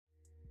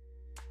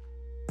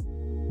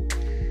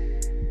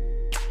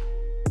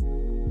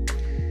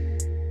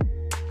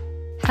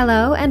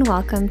Hello and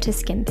welcome to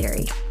Skin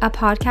Theory, a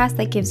podcast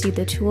that gives you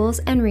the tools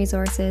and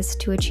resources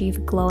to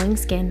achieve glowing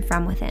skin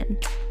from within.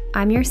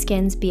 I'm your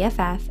skin's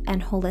BFF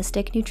and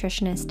holistic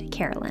nutritionist,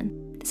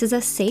 Carolyn. This is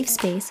a safe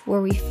space where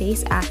we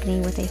face acne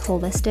with a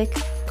holistic,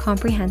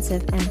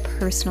 comprehensive, and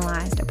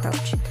personalized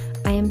approach.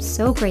 I am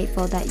so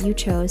grateful that you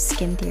chose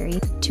Skin Theory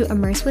to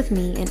immerse with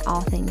me in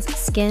all things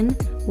skin,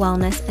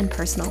 wellness, and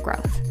personal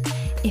growth.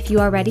 If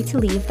you are ready to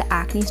leave the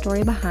acne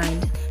story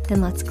behind,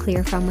 then let's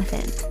clear from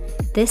within.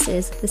 This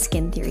is the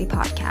Skin Theory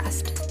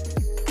Podcast.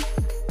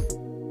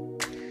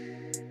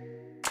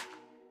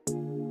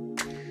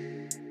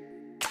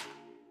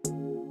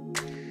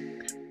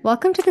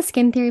 Welcome to the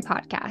Skin Theory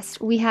Podcast.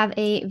 We have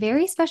a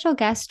very special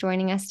guest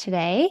joining us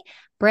today,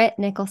 Britt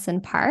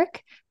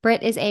Nicholson-Park.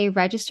 Britt is a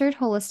registered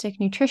holistic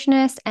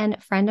nutritionist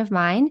and friend of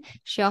mine.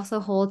 She also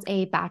holds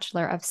a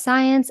Bachelor of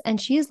Science, and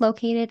she is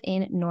located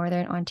in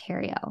Northern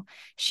Ontario.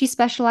 She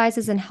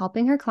specializes in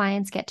helping her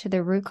clients get to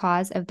the root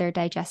cause of their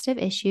digestive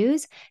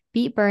issues,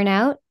 beat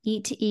burnout,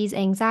 eat to ease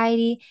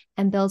anxiety,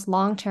 and builds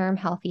long-term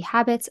healthy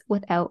habits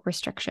without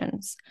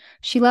restrictions.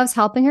 She loves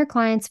helping her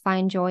clients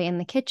find joy in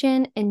the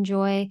kitchen,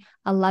 enjoy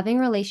a loving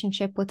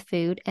relationship with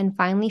food, and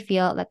finally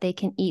feel that they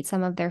can eat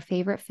some of their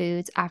favorite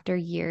foods after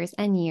years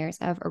and years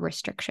of a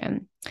restriction.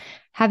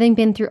 Having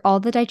been through all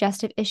the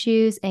digestive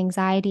issues,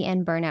 anxiety,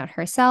 and burnout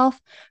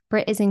herself,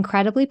 Britt is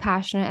incredibly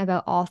passionate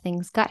about all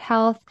things gut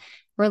health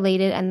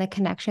related and the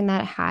connection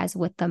that it has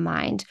with the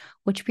mind,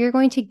 which we are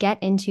going to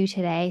get into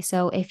today.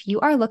 So if you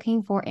are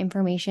looking for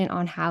information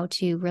on how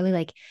to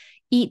really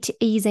eat to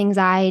ease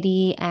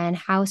anxiety and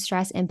how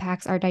stress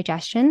impacts our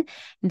digestion,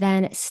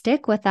 then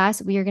stick with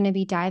us. We are going to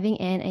be diving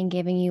in and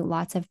giving you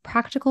lots of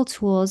practical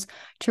tools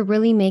to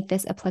really make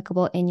this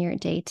applicable in your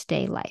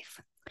day-to-day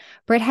life.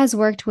 Britt has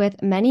worked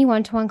with many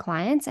one-to-one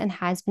clients and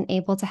has been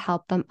able to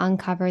help them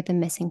uncover the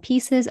missing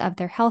pieces of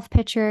their health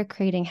picture,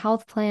 creating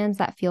health plans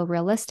that feel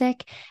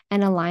realistic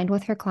and aligned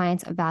with her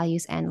clients'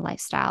 values and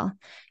lifestyle.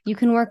 You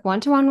can work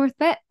one-to-one with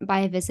Britt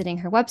by visiting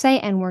her website,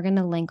 and we're going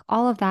to link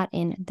all of that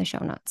in the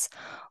show notes.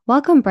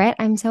 Welcome, Britt.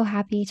 I'm so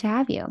happy to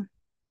have you.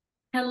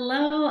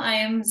 Hello, I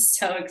am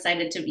so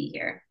excited to be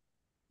here.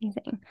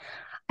 Amazing.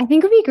 I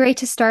think it would be great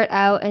to start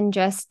out and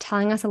just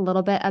telling us a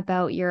little bit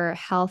about your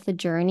health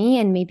journey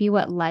and maybe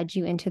what led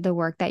you into the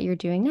work that you're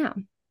doing now.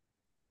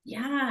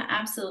 Yeah,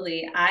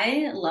 absolutely.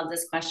 I love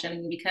this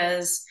question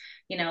because,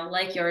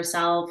 like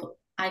yourself,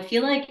 I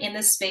feel like in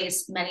this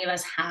space, many of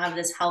us have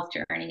this health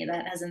journey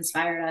that has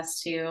inspired us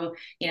to,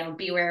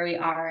 be where we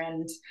are.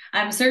 And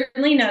I'm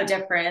certainly no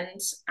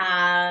different.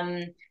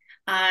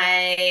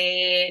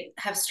 I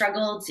have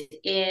struggled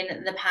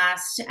in the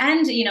past.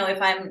 And,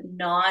 if I'm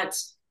not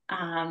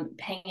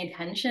paying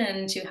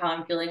attention to how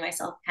I'm feeling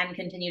myself, can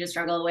continue to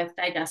struggle with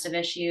digestive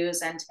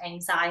issues and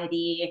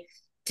anxiety.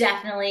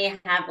 Definitely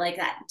have like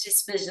that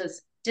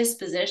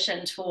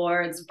disposition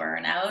towards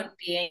burnout,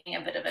 being a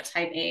bit of a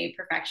type A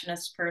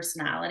perfectionist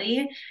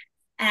personality.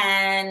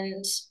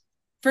 And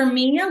for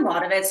me, a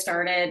lot of it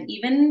started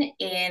even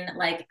in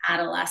like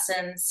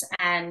adolescence.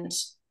 And,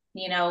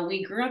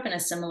 we grew up in a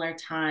similar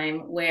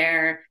time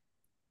where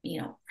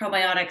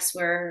probiotics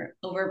were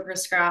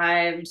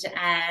overprescribed,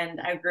 and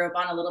I grew up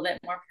on a little bit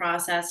more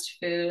processed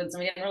foods,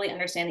 and we didn't really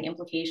understand the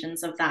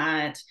implications of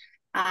that.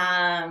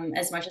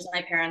 As much as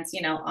my parents,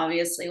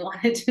 obviously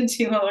wanted to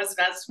do what was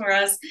best for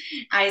us,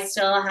 I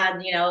still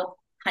had,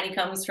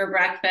 honeycombs for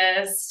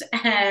breakfast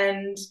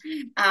and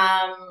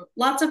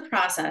lots of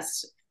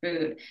processed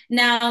food.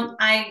 Now,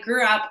 I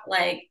grew up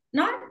like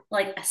not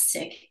like a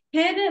sick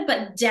kid,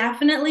 but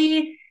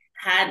definitely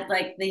had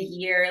like the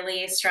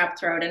yearly strep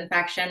throat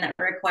infection that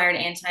required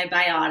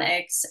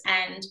antibiotics.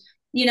 And,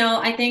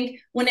 I think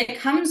when it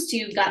comes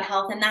to gut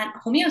health and that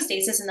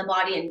homeostasis in the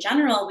body in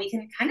general, we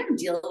can kind of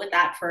deal with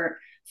that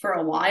for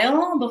a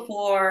while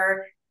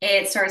before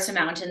it starts to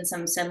mount in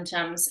some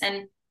symptoms.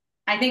 And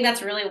I think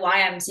that's really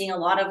why I'm seeing a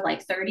lot of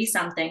like 30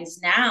 somethings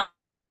now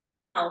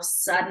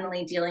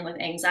suddenly dealing with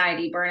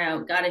anxiety,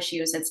 burnout, gut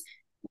issues.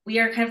 We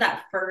are kind of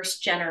that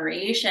first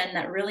generation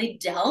that really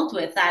dealt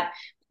with that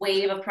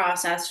wave of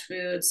processed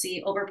foods,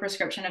 the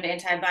overprescription of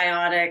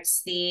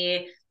antibiotics,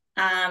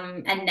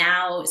 and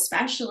now,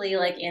 especially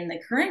like in the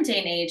current day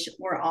and age,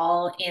 we're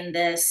all in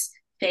this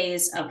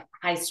phase of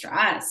high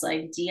stress,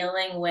 like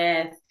dealing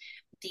with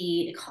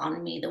the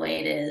economy the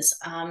way it is,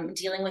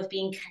 dealing with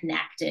being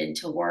connected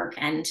to work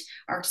and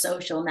our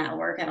social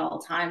network at all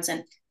times.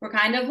 And we're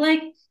kind of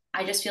like,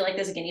 I just feel like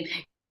this guinea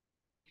pig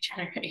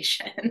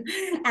generation.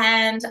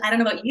 And I don't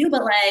know about you,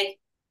 but like,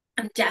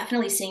 I'm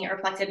definitely seeing it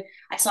reflected.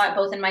 I saw it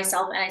both in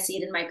myself and I see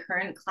it in my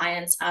current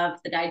clients of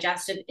the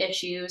digestive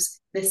issues,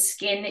 the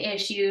skin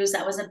issues.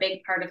 That was a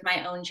big part of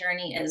my own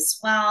journey as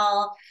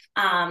well.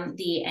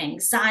 The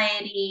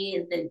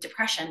anxiety, the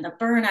depression, the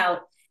burnout,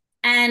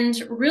 and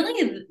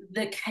really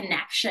the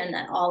connection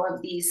that all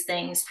of these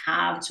things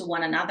have to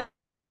one another.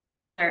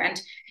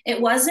 And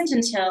it wasn't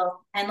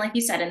until, and like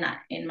you said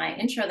in my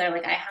intro there,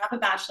 like I have a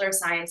Bachelor of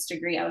Science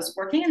degree. I was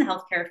working in the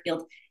healthcare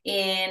field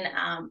in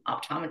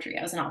optometry.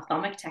 I was an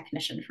ophthalmic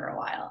technician for a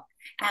while,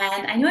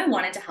 and I knew I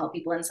wanted to help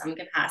people in some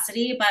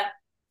capacity, but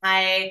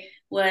I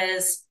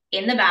was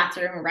in the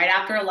bathroom right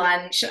after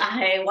lunch.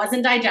 I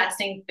wasn't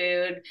digesting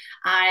food.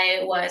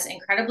 I was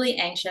incredibly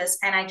anxious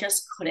and I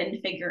just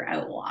couldn't figure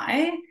out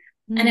why.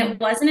 And it Mm.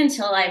 wasn't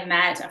until I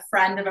met a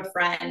friend of a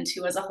friend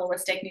who was a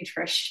holistic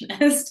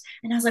nutritionist.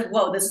 And I was like,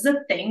 whoa, this is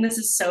a thing. This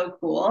is so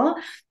cool.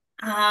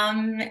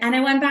 And I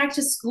went back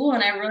to school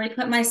and I really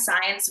put my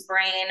science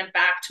brain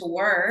back to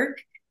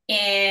work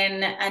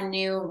in a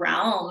new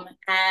realm.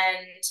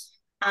 And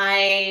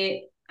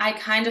I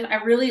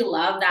really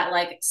love that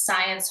like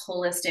science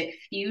holistic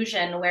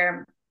fusion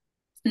where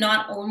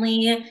not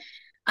only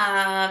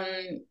um,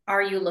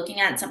 are you looking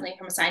at something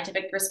from a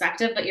scientific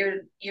perspective, but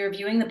you're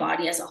viewing the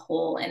body as a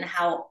whole and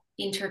how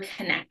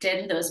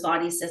interconnected those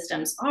body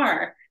systems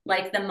are,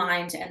 like the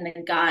mind and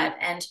the gut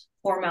and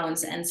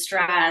hormones and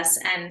stress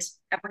and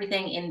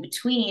everything in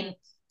between.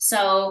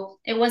 So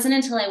it wasn't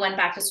until I went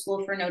back to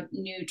school for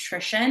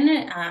nutrition,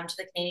 to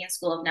the Canadian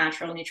School of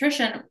Natural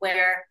Nutrition,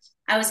 where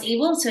I was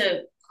able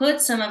to put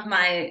some of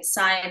my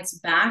science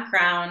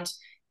background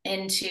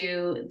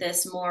into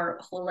this more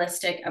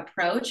holistic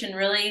approach and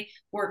really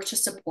work to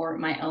support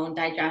my own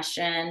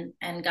digestion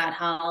and gut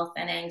health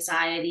and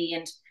anxiety,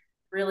 and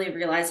really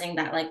realizing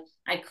that like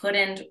I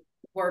couldn't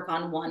work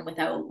on one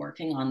without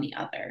working on the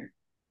other.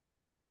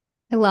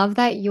 I love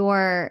that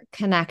you're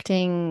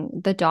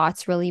connecting the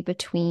dots really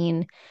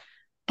between,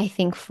 I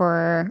think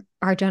for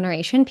our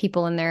generation,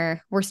 people in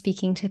their, we're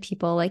speaking to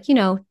people like,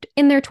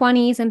 in their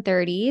 20s and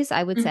 30s,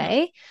 I would Mm-hmm.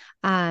 say,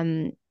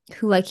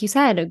 who, like you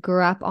said,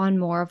 grew up on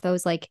more of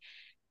those like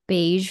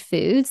beige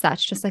foods.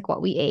 That's just like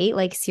what we ate,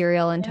 like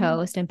cereal and Yeah.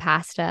 toast and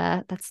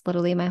pasta. That's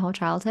literally my whole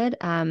childhood.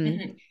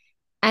 Mm-hmm.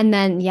 And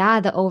then, yeah,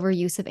 the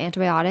overuse of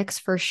antibiotics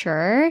for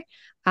sure.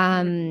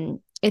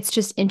 It's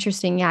just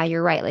interesting. Yeah,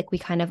 you're right. Like we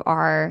kind of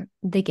are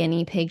the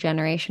guinea pig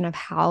generation of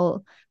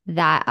how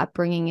that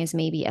upbringing is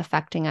maybe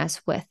affecting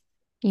us with,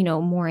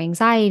 more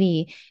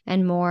anxiety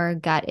and more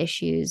gut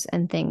issues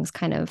and things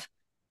kind of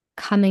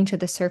coming to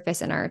the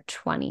surface in our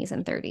 20s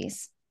and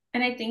 30s.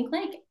 And I think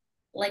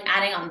like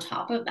adding on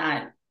top of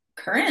that,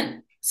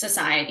 current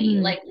society,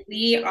 Mm, like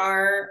we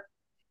are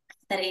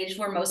that age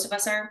where most of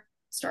us are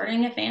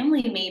starting a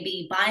family,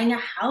 maybe buying a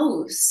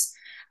house,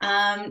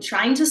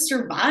 trying to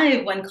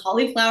survive when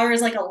cauliflower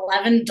is like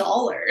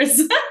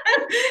 $11.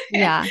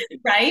 yeah.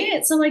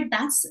 Right? So like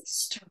that's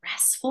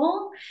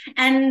stressful.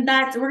 And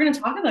that we're going to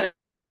talk about it,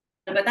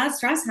 but that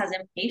stress has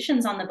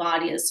implications on the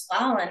body as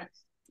well. And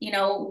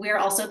we're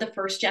also the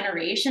first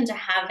generation to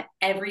have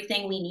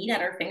everything we need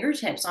at our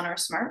fingertips on our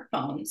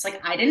smartphones. Like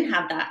I didn't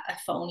have that a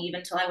phone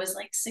even till I was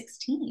like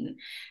 16.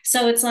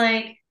 So it's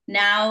like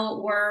now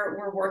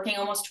we're working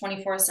almost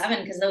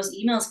 24/7 because those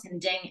emails can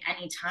ding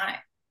anytime.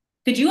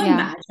 Could you Yeah.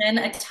 imagine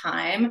a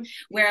time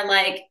where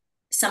like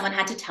someone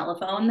had to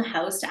telephone the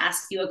house to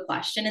ask you a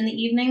question in the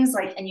evenings,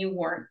 like, and you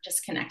weren't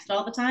just connected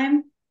all the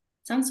time?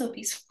 Sounds so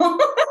peaceful.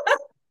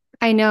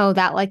 I know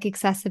that like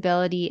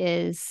accessibility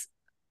is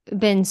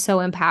been so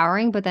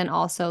empowering, but then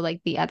also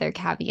like the other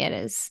caveat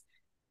is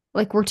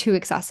like we're too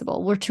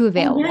accessible, we're too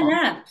Oh yeah, available.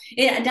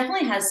 yeah. It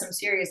definitely has some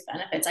serious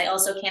benefits. I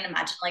also can't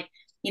imagine like,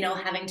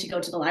 having to go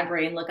to the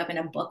library and look up in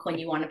a book when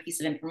you want a piece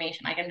of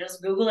information. I can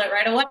just Google it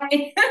right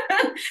away.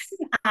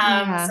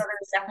 Yeah. So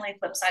there's definitely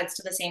flip sides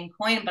to the same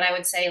coin, but I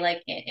would say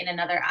like in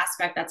another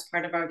aspect, that's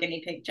part of our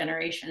guinea pig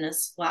generation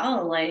as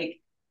well. Like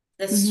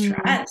the Hmm.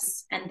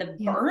 stress and the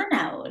Yeah.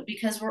 burnout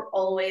because we're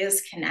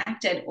always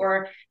connected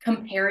or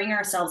comparing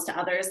ourselves to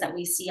others that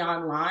we see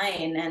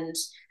online. And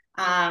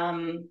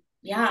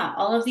yeah,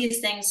 all of these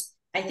things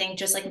I think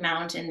just like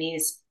mount in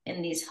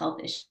these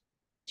health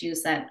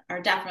issues that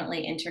are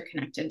definitely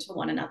interconnected to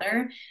one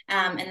another.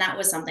 And that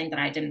was something that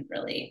I didn't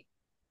really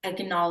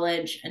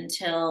acknowledge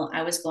until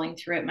I was going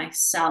through it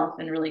myself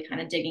and really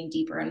kind of digging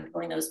deeper and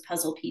pulling those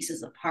puzzle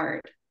pieces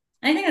apart.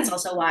 And I think that's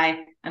also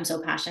why I'm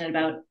so passionate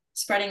about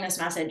spreading this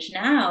message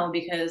now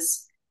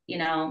because, you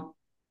know,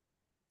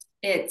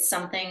 it's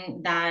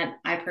something that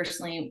I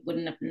personally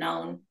wouldn't have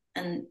known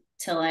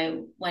until I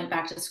went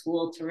back to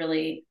school to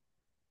really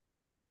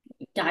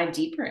dive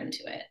deeper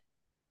into it.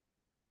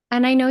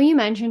 And I know you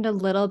mentioned a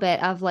little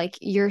bit of like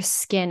your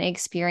skin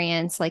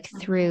experience, like Mm-hmm.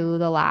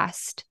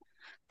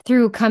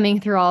 through coming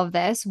through all of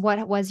this.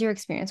 What was your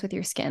experience with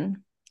your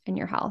skin and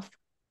your health?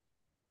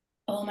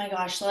 Oh my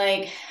gosh,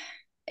 like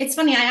it's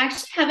funny. I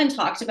actually haven't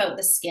talked about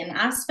the skin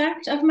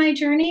aspect of my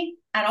journey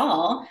at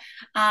all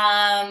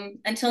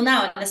until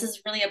now. And this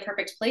is really a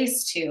perfect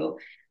place to.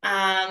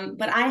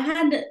 But I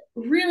had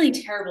really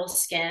terrible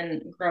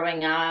skin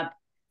growing up,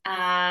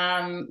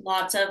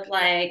 lots of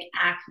like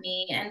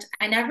acne, and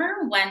I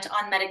never went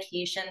on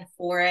medication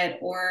for it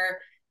or,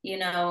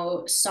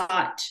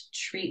 sought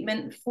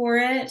treatment for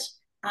it.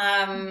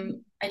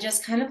 I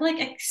just kind of like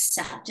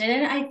accepted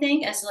it, I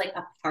think, as like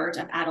a part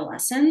of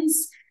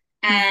adolescence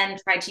and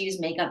tried to use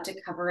makeup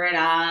to cover it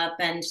up.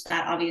 And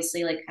that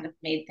obviously like kind of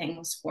made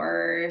things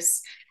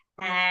worse.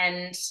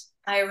 And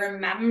I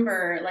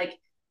remember like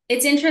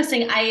It's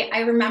interesting. I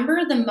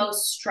remember the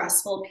most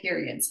stressful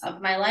periods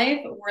of my life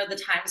were the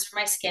times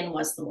where my skin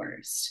was the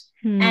worst.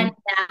 And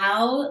Hmm.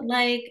 now,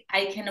 like,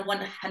 I can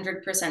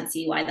 100%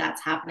 see why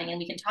that's happening. And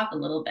we can talk a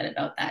little bit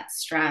about that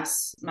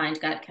stress, mind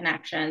gut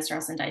connection,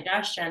 stress and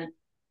digestion.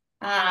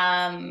 But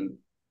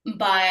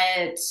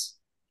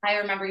I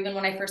remember even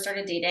when I first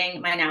started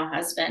dating my now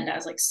husband, I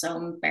was like so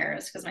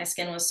embarrassed because my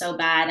skin was so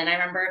bad. And I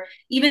remember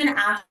even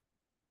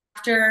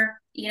after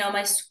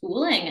my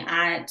schooling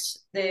at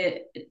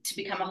the to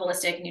become a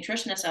holistic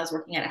nutritionist, I was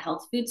working at a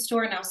health food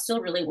store and I was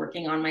still really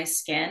working on my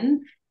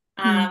skin.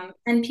 Hmm.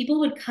 And people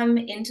would come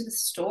into the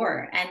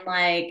store and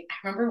like I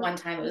remember one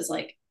time it was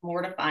like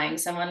mortifying.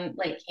 Someone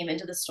like came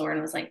into the store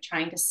and was like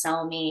trying to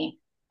sell me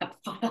a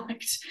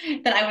product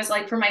that I was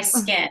like for my Oh,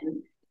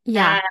 skin.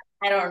 yeah. And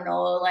I don't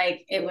know,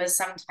 like it was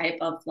some type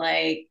of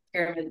like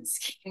pyramid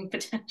scheme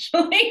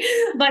potentially.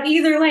 But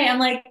either way, I'm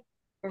like,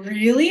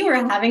 really?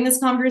 We're having this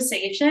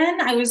conversation?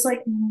 I was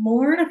like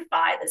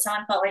mortified that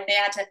someone felt like they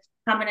had to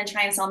come in and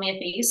try and sell me a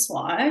face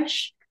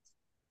wash.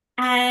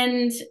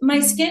 And my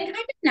Mm. skin kind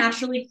of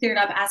naturally cleared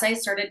up as I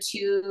started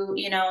to,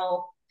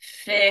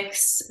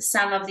 fix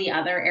some of the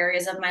other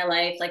areas of my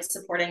life, like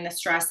supporting the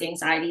stress, the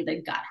anxiety,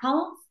 the gut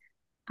health.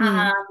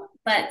 Mm.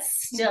 But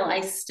still, I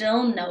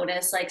still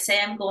notice, like,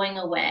 say I'm going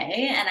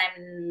away and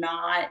I'm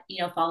not,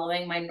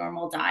 following my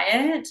normal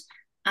diet.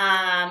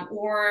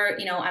 Or,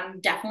 I'm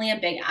definitely a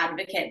big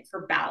advocate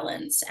for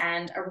balance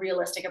and a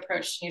realistic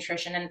approach to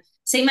nutrition. And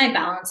say my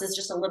balance is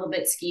just a little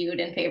bit skewed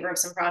in favor of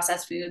some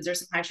processed foods or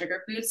some high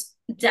sugar foods,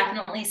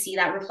 definitely see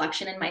that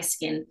reflection in my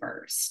skin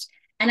first.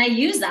 And I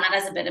use that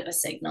as a bit of a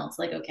signal. It's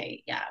like,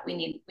 okay, yeah, we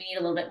need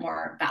a little bit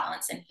more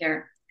balance in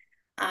here.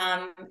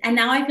 And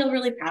now I feel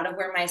really proud of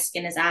where my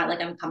skin is at.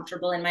 Like I'm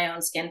comfortable in my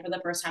own skin for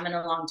the first time in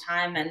a long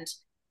time. And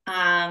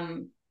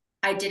um,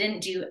 I didn't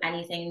do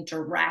anything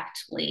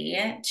directly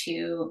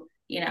to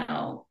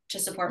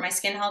support my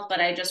skin health,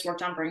 but I just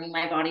worked on bringing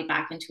my body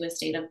back into a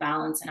state of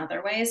balance in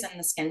other ways. And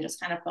the skin just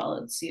kind of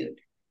followed suit.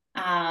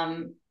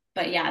 Um,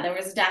 but yeah, there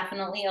was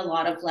definitely a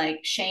lot of like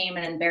shame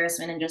and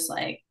embarrassment and just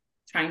like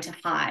trying to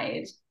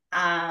hide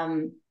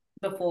um,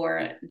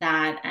 before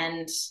that.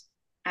 And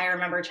I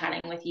remember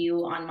chatting with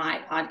you on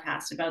my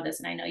podcast about this,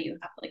 and I know you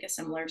have like a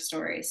similar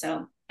story.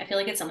 So I feel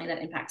like it's something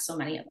that impacts so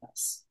many of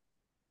us.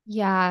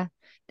 Yeah.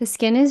 The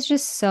skin is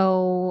just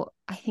so,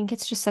 I think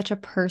it's just such a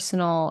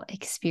personal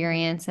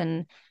experience.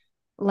 And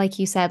like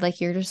you said,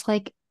 like you're just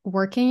like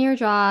working your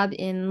job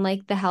in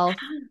like the health,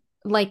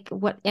 like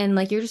what, and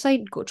like you're just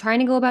like trying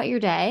to go about your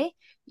day.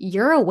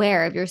 You're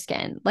aware of your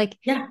skin. Like,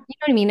 Yeah, you know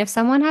what I mean? If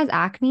someone has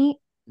acne,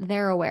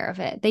 they're aware of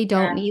it. They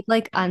don't yeah, need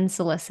like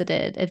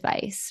unsolicited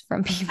advice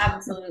from people.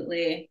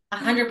 absolutely.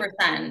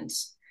 100%.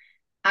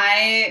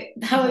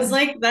 That was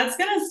like, that's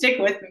gonna stick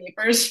with me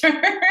for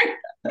sure.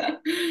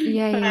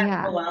 Yeah, But yeah,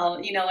 yeah. oh well,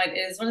 it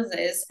is what it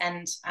is.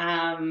 And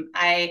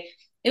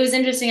it was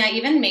interesting. I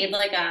even made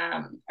like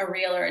a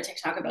reel or a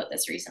TikTok about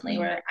this recently Mm.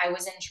 where I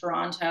was in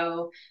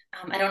Toronto.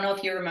 I don't know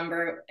if you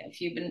remember, if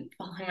you've been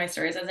following my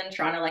stories. I was in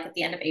Toronto like at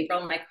the end of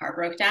April, my car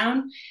broke down.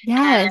 And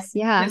Yes, it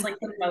was yeah. like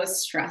the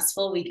most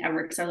stressful week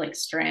ever because I was like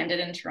stranded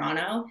in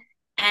Toronto.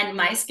 And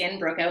my skin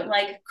broke out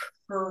like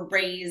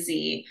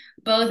crazy,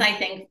 both I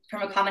think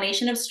from a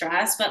combination of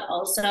stress, but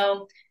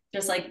also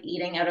just like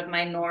eating out of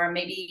my norm,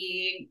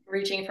 maybe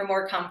reaching for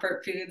more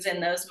comfort foods in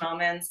those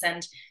moments.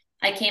 And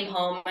I came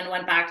home and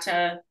went back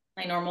to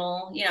my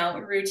normal,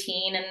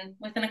 routine. And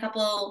within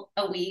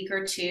a week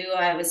or two,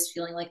 I was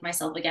feeling like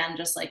myself again,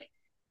 just like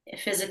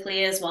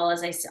physically, as well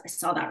as I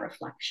saw that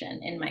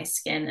reflection in my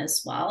skin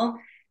as well.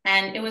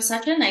 And it was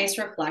such a nice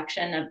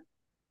reflection of,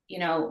 you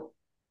know,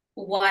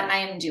 what I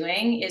am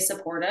doing is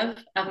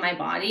supportive of my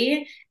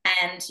body,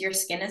 and your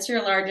skin is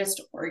your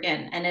largest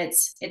organ and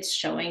it's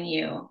showing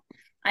you.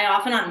 I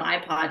often on my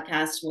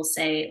podcast will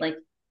say like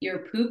your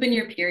poop and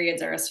your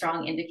periods are a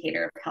strong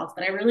indicator of health,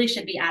 but I really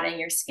should be adding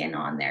your skin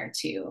on there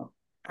too.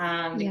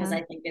 Because Yeah.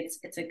 I think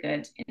it's a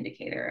good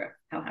indicator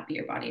of how happy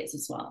your body is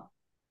as well.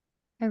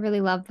 I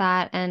really love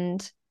that.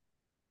 And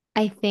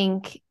I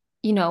think,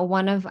 and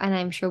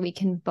I'm sure we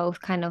can both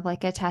kind of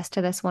like attest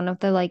to this, one of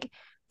the like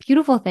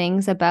beautiful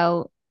things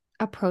about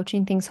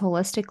approaching things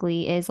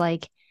holistically is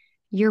like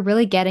you're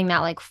really getting that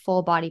like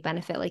full body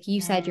benefit. Like you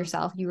said Mm-hmm.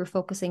 yourself, you were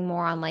focusing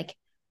more on like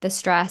the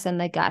stress and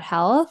the gut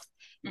health,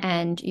 Mm-hmm.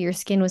 and your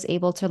skin was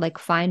able to like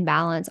find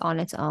balance on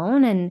its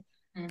own. And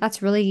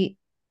that's really,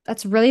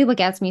 that's really what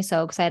gets me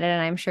so excited.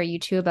 And I'm sure you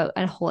too about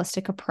a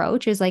holistic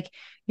approach is like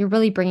you're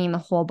really bringing the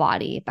whole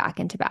body back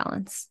into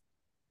balance.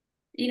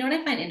 You know what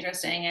I find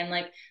interesting? And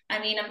like, I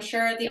mean, I'm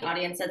sure the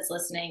audience that's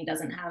listening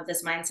doesn't have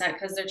this mindset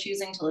because they're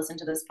choosing to listen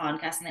to this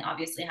podcast and they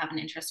obviously have an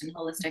interest in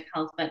holistic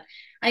health. But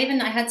I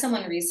had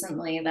someone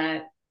recently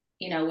that,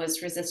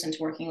 was resistant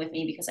to working with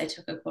me because I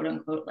took a quote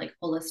unquote like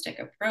holistic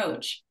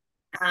approach.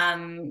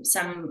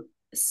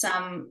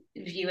 Some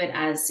view it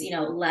as,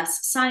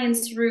 less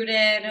science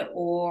rooted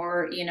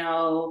or,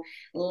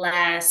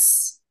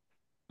 less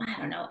I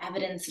don't know,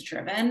 evidence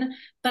driven.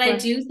 But I Sure.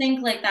 do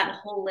think like that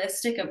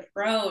holistic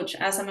approach,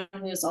 as someone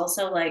who's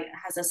also like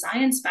has a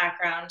science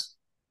background,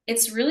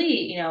 it's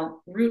really,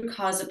 root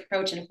cause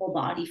approach and whole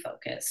body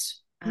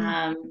focused.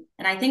 Mm.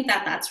 And I think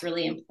that that's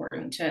really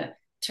important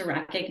to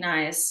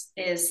recognize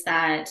is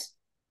that,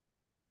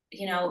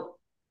 you know,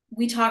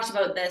 we talked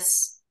about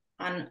this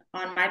on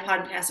my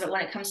podcast, but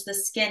when it comes to the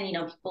skin,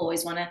 people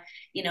always want to,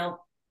 you know,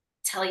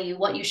 tell you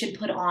what you should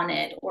put on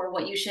it or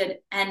what you should,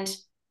 and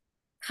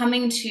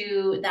coming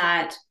to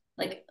that,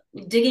 like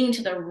digging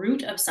to the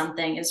root of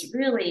something is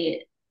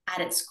really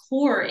at its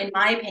core, in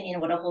my opinion,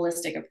 what a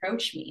holistic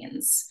approach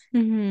means.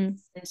 Mm-hmm.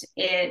 And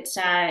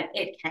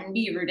it can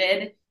be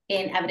rooted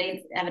in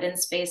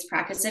evidence-based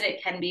practices.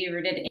 It can be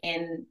rooted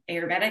in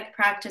Ayurvedic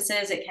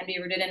practices. It can be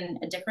rooted in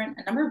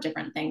a number of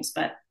different things.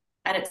 But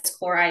at its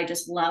core, I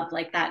just love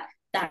like that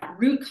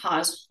root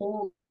cause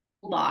whole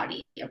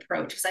body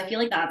approach, because I feel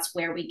like that's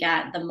where we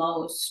get the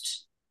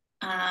most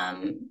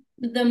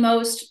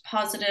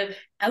positive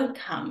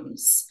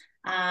outcomes,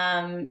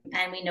 and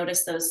we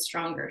notice those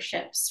stronger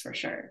shifts for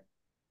sure.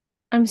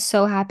 I'm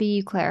so happy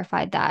you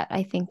clarified that.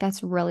 I think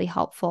that's really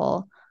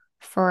helpful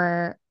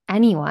for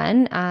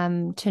anyone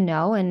to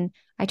know. And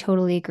I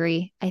totally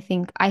agree. I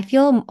think I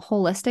feel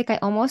holistic. I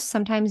almost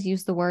sometimes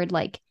use the word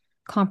like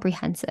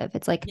comprehensive.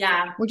 It's like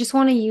Yeah, we just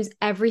want to use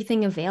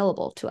everything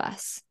available to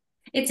us.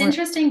 it's We're,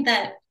 interesting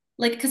that,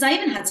 like, because I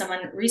even had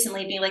someone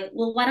recently be like,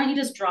 well, why don't you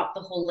just drop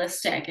the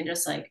holistic and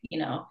just like,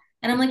 and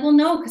I'm like, well,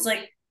 no, because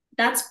like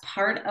that's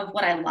part of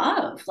what I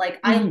love. Like,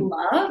 I Mhm.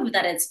 love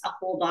that it's a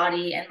whole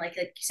body and like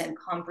you said,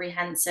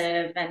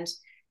 comprehensive. And,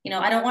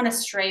 I don't want to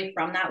stray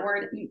from that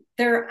word.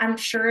 I'm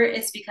sure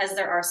it's because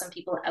there are some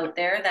people out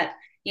there that,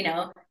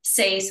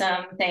 say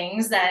some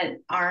things that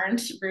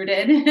aren't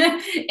rooted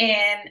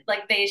in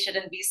like they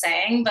shouldn't be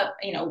saying, but,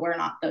 we're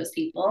not those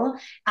people.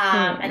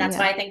 And Totally. that's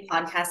Yeah. why I think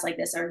podcasts like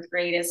this are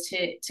great, is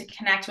to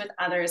connect with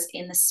others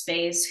in the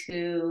space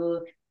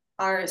who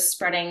are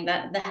spreading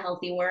the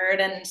healthy word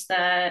and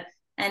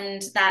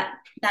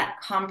that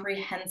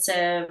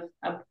comprehensive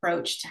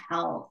approach to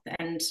health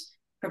and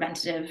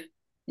preventative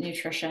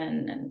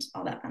nutrition and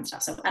all that fun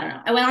stuff. So I don't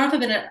know. I went on a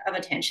bit of a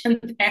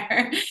tangent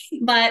there,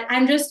 but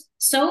I'm just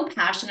so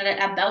passionate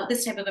about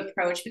this type of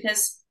approach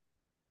because,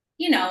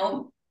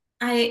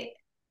 I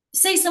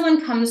say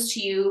someone comes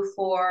to you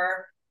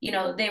for,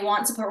 they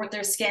want support with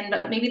their skin,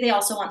 but maybe they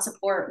also want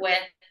support with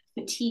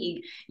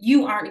fatigue.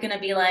 You aren't going to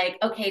be like,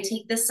 okay,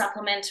 take this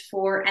supplement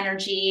for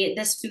energy.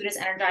 This food is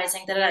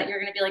energizing. Da, da, da. You're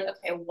going to be like,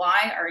 okay,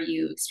 why are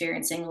you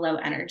experiencing low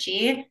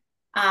energy?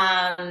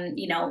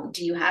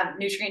 Do you have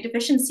nutrient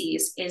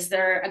deficiencies? Is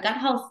there a gut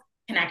health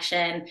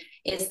connection?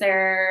 Is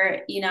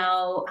there,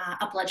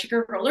 a blood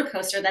sugar roller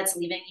coaster that's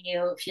leaving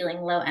you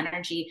feeling low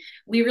energy?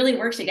 We really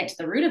work to get to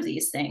the root of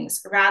these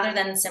things rather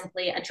than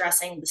simply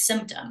addressing the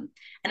symptom.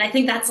 And I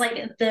think that's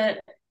like the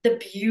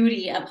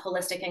beauty of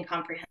holistic and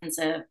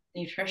comprehensive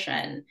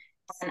nutrition.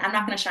 And I'm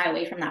not going to shy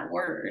away from that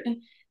word.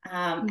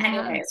 Yeah.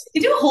 Anyways,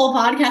 we do a whole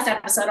podcast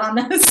episode on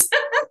this.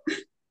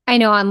 I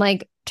know on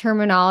like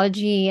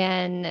terminology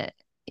and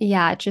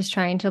yeah, just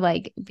trying to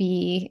like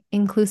be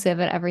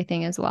inclusive at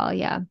everything as well.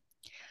 Yeah.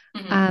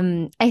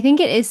 Mm-hmm. I think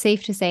it is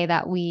safe to say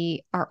that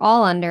we are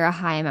all under a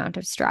high amount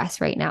of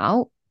stress right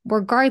now,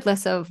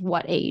 regardless of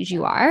what age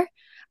you are,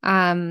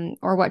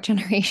 or what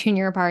generation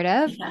you're a part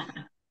of. Yeah.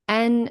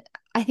 And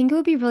I think it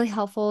would be really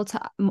helpful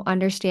to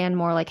understand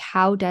more like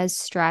how does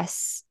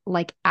stress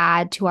like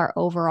add to our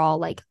overall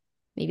like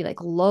maybe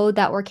like load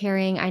that we're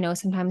carrying. I know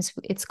sometimes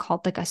it's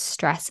called like a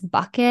stress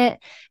bucket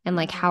and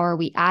like Mm-hmm. how are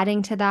we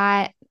adding to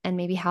that and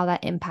maybe how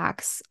that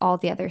impacts all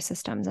the other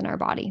systems in our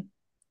body.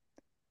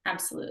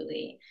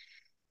 Absolutely.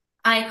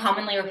 I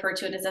commonly refer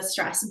to it as a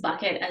stress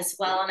bucket as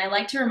well. And I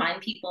like to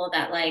remind people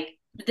that, like,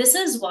 this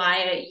is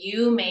why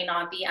you may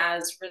not be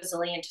as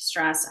resilient to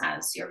stress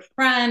as your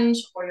friend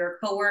or your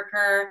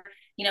coworker.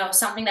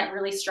 Something that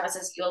really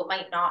stresses you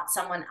might not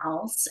someone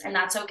else, and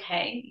that's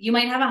okay. You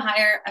might have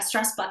a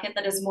stress bucket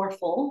that is more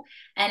full,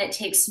 and it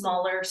takes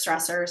smaller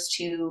stressors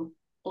to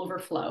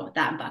overflow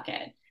that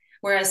bucket.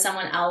 Whereas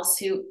someone else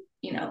who,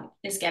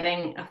 is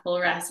getting a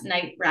full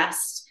night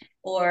rest,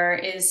 or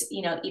is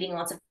eating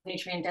lots of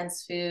nutrient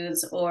dense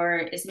foods, or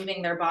is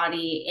moving their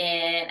body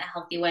in a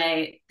healthy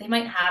way, they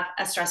might have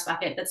a stress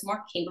bucket that's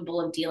more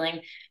capable of dealing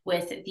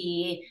with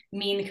the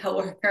mean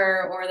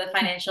coworker or the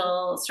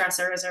financial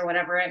stressors or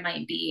whatever it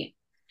might be.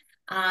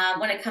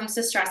 When it comes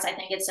to stress, I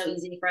think it's so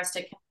easy for us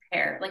to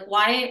compare, like,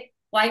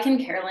 why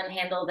can Carolyn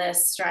handle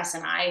this stress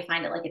and I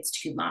find it like it's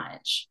too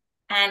much?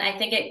 And I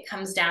think it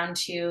comes down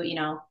to,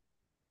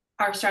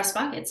 our stress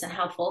buckets and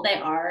how full they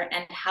are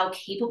and how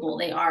capable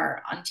they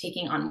are on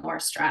taking on more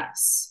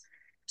stress.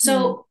 Mm.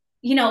 So,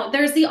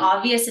 there's the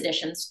obvious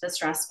additions to the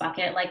stress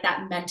bucket, like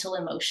that mental,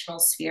 emotional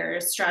sphere,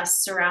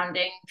 stress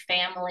surrounding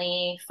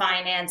family,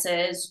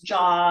 finances,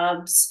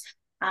 jobs,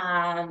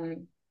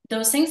 um,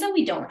 those things that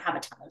we don't have a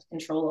ton of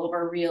control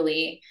over,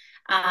 really,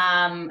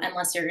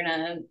 unless you're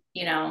going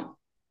to,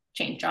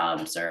 change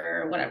jobs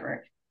or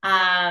whatever,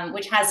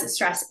 which has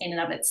stress in and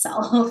of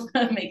itself,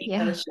 making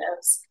Yeah. those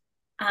shifts.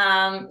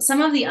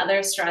 Some of the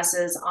other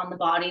stresses on the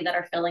body that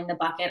are filling the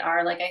bucket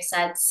are, like I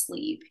said,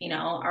 sleep.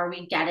 Are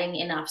we getting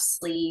enough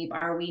sleep?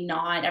 Are we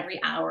not?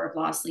 Every hour of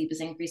lost sleep is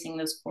increasing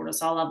those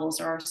cortisol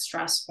levels or our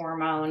stress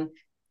hormone.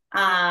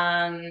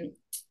 Um,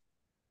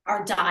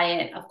 our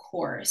diet, of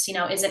course,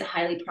 is it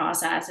highly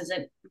processed? Is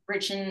it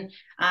rich in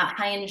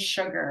high in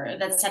sugar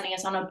that's sending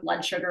us on a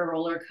blood sugar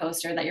roller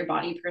coaster that your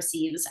body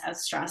perceives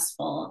as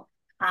stressful?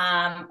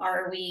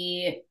 Are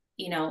we,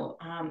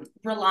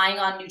 relying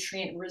on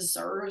nutrient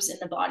reserves in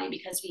the body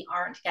because we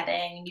aren't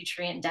getting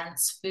nutrient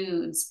dense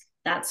foods?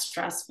 That's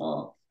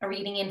stressful. Are we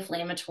eating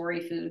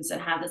inflammatory foods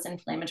that have this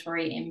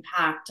inflammatory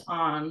impact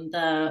on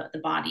the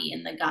body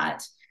and the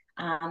gut?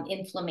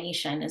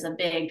 Inflammation is a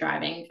big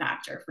driving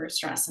factor for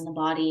stress in the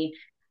body.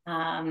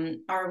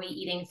 Are we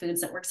eating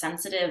foods that we're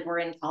sensitive or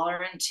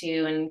intolerant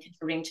to and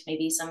contributing to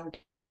maybe some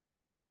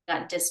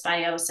gut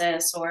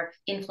dysbiosis or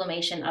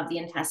inflammation of the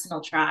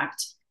intestinal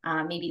tract,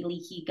 maybe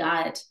leaky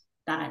gut?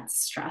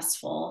 That's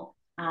stressful.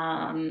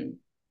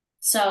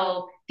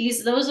 So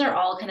those are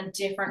all kind of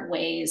different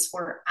ways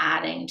we're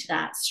adding to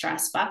that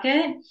stress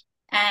bucket.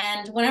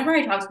 And whenever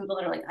I talk to people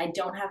that are like, I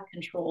don't have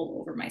control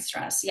over my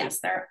stress, yes,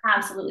 there are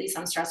absolutely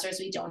some stressors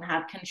we don't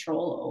have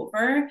control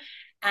over.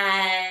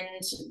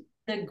 And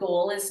the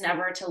goal is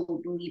never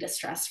to lead a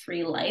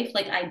stress-free life.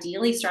 Like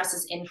ideally, stress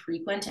is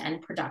infrequent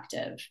and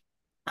productive.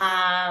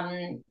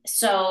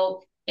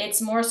 So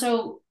it's more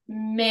so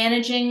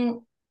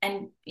managing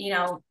and,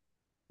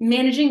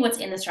 managing what's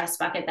in the stress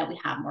bucket that we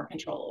have more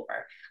control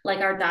over, like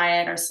our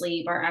diet, our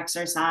sleep, our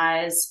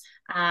exercise,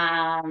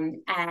 and,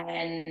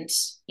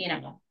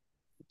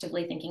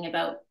 actively thinking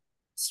about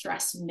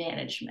stress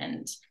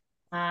management.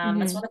 That's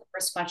Mm-hmm. one of the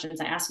first questions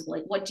I ask people,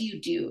 like, what do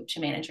you do to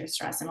manage your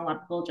stress? And a lot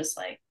of people just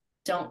like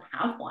don't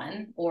have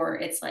one, or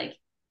it's like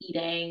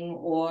eating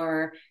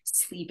or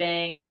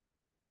sleeping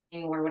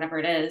or whatever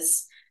it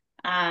is.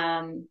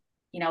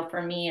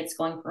 For me, it's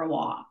going for a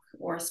walk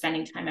or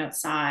spending time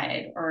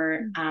outside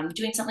or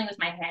doing something with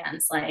my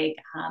hands, like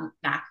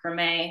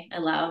macrame, I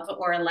love,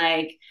 or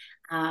like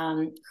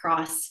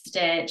cross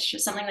stitch,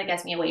 something that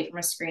gets me away from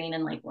a screen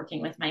and like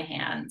working with my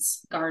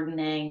hands,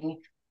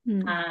 gardening.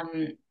 Mm.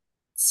 Um,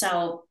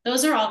 so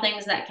those are all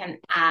things that can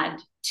add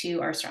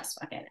to our stress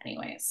bucket,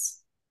 anyways.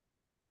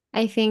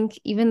 I think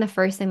even the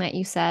first thing that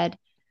you said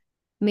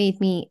made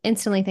me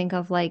instantly think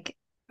of like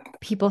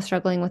people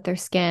struggling with their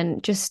skin.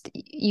 Just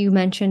you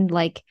mentioned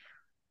like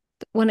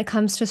when it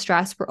comes to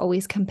stress, we're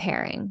always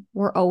comparing.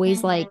 We're always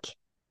Mm-hmm. like,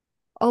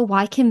 oh,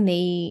 why can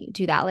they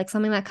do that? Like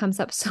something that comes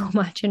up so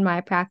much in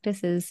my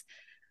practice is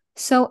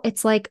so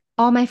it's like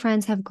all my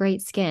friends have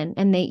great skin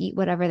and they eat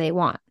whatever they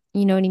want.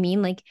 You know what I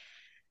mean? Like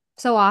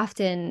so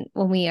often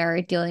when we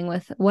are dealing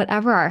with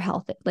whatever our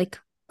health, like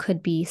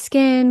could be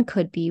skin,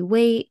 could be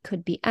weight,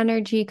 could be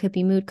energy, could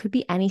be mood, could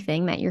be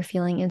anything that you're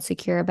feeling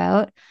insecure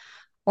about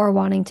or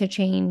wanting to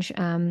change.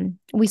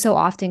 We so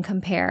often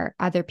compare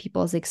other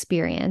people's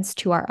experience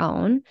to our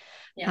own.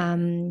 Yeah.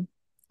 Um,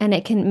 and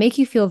it can make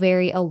you feel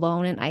very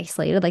alone and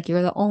isolated, like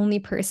you're the only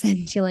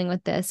person dealing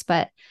with this.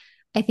 But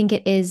I think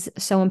it is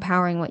so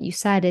empowering what you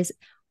said is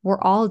we're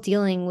all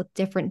dealing with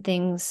different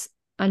things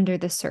under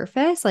the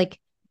surface. Like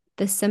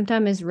the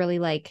symptom is really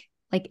like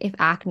if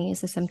acne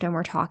is the symptom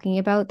we're talking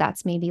about,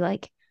 that's maybe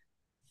like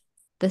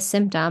the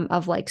symptom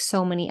of like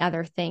so many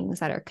other things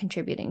that are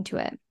contributing to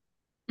it.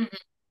 Mm-hmm.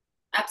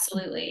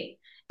 Absolutely.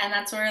 And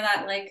that's where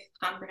that like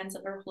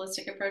comprehensive or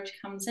holistic approach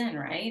comes in,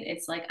 right?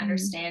 It's like Mm.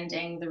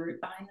 understanding the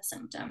root behind the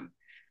symptom.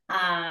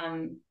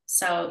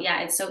 So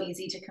yeah, it's so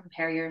easy to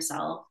compare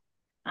yourself.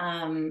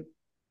 Um,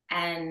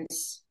 and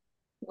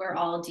we're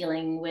all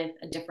dealing with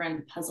a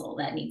different puzzle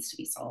that needs to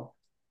be solved.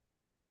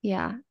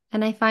 Yeah.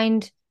 And I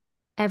find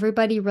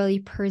everybody really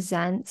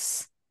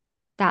presents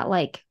that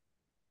like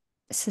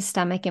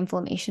systemic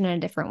inflammation in a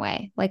different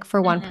way. Like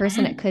for one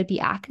person, it Mm-hmm. could be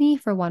acne.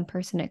 For one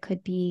person, it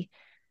could be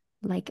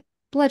like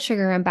blood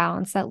sugar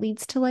imbalance that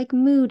leads to like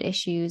mood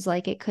issues.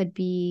 Like it could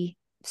be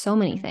so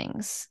many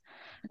things.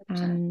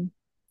 Um,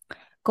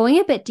 Going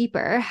a bit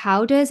deeper,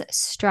 how does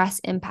stress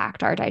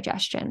impact our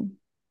digestion?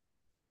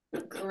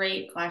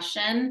 Great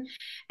question.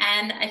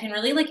 And I can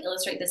really like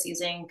illustrate this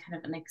using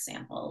kind of an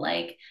example.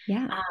 Like,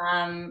 Yeah.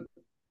 um,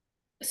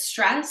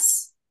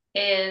 stress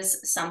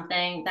is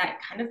something that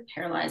kind of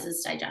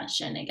paralyzes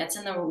digestion. It gets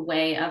in the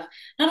way of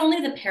not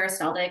only the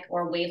peristaltic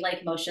or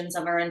wave-like motions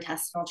of our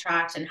intestinal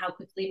tract and how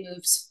quickly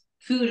moves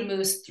food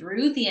moves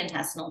through the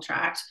intestinal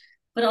tract,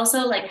 but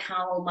also like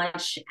how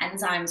much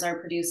enzymes are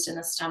produced in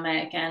the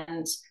stomach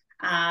and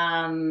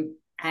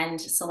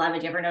saliva.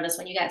 Do you ever notice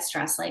when you get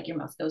stressed, like your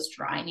mouth goes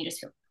dry and you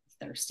just feel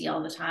thirsty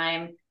all the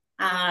time?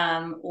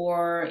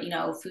 Or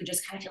food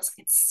just kind of feels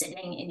like it's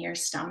sitting in your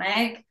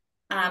stomach,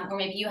 or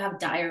maybe you have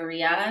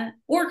diarrhea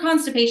or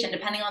constipation,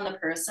 depending on the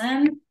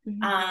person,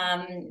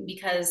 Mhm.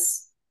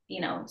 because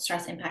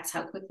stress impacts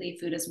how quickly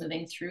food is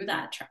moving through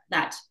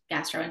that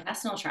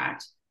gastrointestinal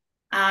tract.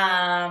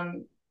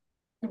 Um,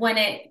 when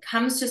it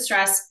comes to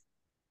stress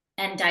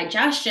and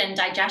digestion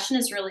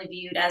is really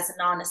viewed as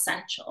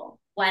non-essential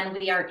when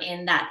we are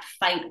in that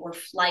fight or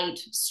flight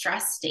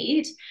stress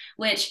state,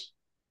 which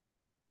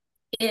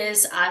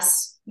is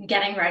us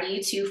getting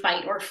ready to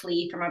fight or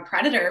flee from a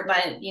predator.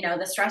 But,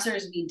 the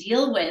stressors we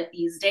deal with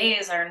these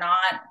days are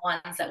not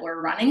ones that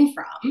we're running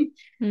from.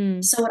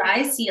 Mm, So what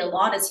I see a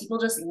lot is people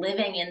just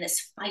living in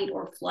this fight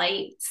or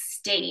flight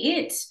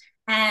state,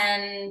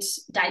 and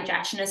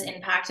digestion is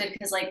impacted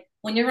because, like,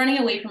 when you're running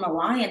away from a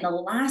lion, the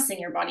last thing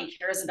your body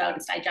cares about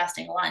is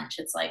digesting lunch.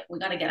 It's like, we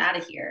got to get out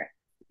of here.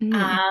 mm,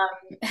 Um,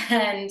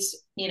 and,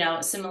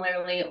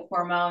 similarly,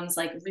 hormones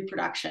like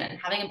reproduction,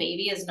 having a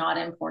baby is not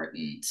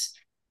important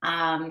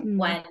mm.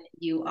 when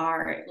you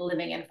are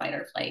living in fight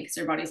or flight, because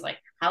your body's like,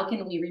 how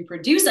can we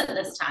reproduce at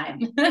this time?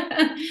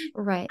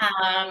 Right.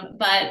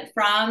 But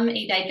from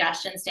a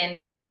digestion standpoint,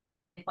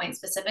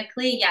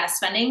 specifically, yeah,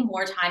 spending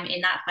more time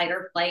in that fight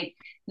or flight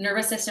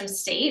nervous system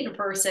state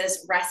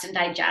versus rest and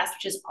digest,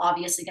 which is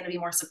obviously going to be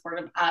more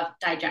supportive of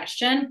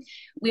digestion,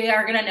 we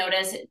are going to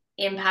notice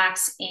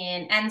impacts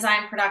in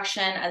enzyme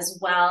production, as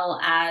well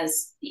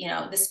as,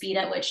 the speed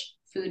at which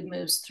food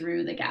moves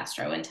through the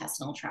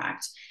gastrointestinal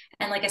tract.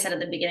 And like I said at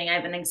the beginning, I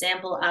have an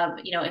example of,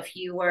 if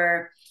you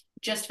were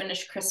just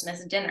finished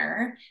Christmas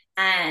dinner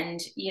and,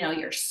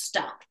 you're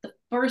stuck, the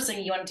first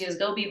thing you want to do is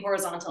go be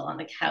horizontal on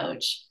the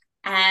couch.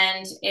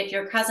 And if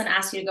your cousin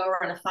asked you to go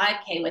run a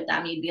 5K with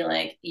them, you'd be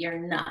like, you're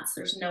nuts.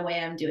 There's no way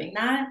I'm doing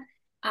that.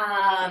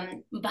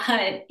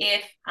 But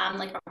if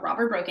like a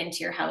robber broke into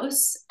your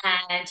house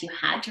and you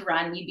had to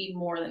run, you'd be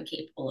more than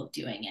capable of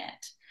doing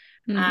it.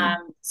 Mm.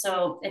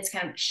 So it's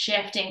kind of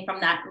shifting from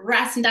that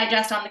rest and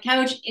digest on the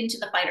couch into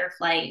the fight or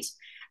flight.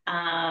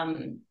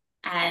 Um,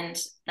 and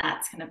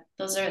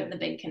those are the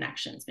big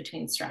connections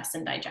between stress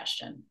and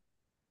digestion.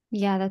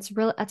 Yeah, that's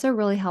a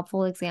really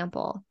helpful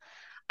example.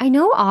 I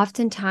know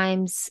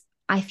oftentimes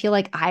I feel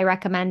like I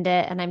recommend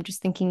it, and I'm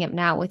just thinking it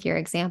now with your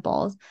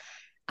examples.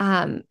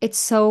 It's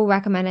so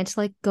recommended to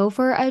like go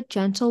for a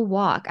gentle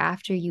walk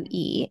after you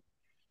eat.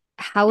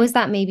 How is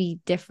that maybe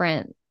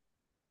different?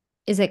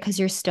 Is it because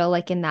you're still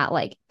like in that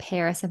like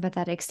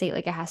parasympathetic state?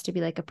 Like it has to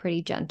be like a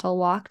pretty gentle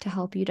walk to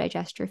help you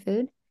digest your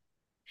food?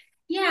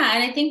 Yeah,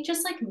 and I think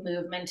just like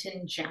movement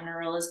in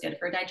general is good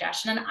for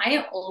digestion. And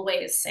I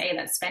always say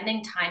that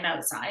spending time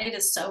outside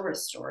is so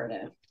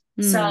restorative.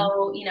 Mm,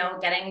 So,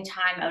 getting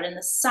time out in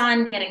the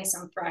sun, getting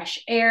some fresh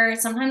air.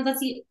 Sometimes that's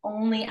the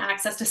only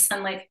access to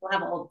sunlight we'll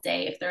have all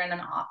day if they're in an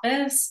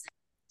office.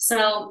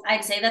 So,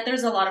 I'd say that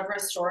there's a lot of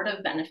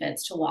restorative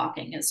benefits to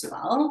walking as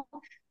well.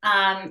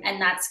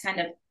 And that's kind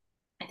of,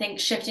 I think,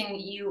 shifting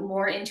you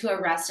more into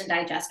a rest and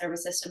digest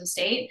nervous system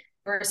state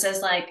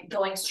versus like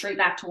going straight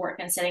back to work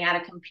and sitting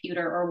at a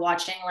computer or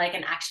watching like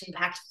an action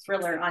packed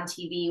thriller on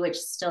TV, which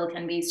still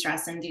can be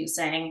stress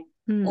inducing,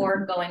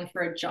 or mm, going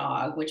for a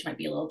jog, which might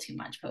be a little too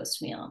much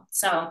post meal.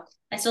 So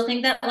I still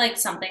think that like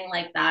something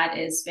like that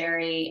is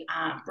very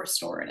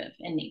restorative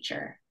in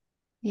nature.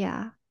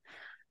 yeah.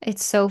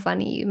 It's so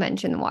funny you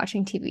mentioned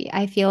watching TV.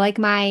 I feel like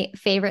my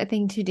favorite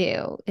thing to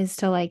do is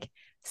to like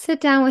sit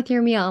down with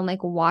your meal and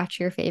like watch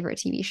your favorite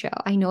TV show.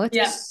 I know it's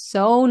Yeah,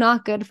 so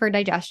not good for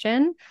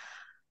digestion,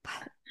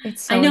 but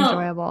it's I so know.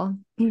 enjoyable.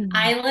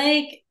 I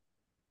like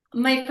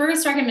My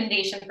first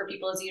recommendation for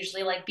people is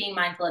usually like being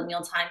mindful at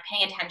mealtime,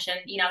 paying attention,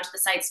 to the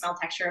sight, smell,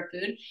 texture of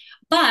food.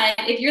 But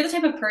if you're the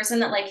type of person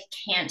that like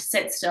can't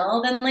sit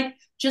still, then like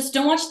just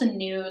don't watch the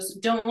news.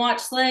 Don't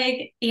watch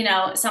like,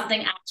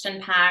 something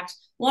action packed.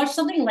 Watch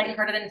something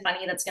lighthearted and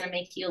funny that's going to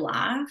make you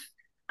laugh.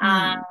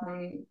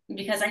 Mm,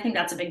 Because I think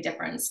that's a big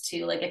difference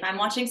too. Like if I'm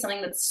watching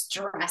something that's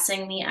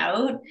stressing me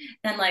out,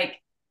 then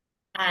like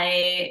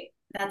I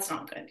that's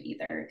not good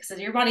either, because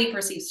your body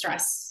perceives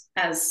stress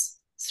as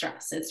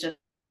stress. It's just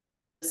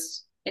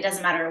it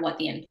doesn't matter what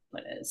the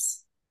input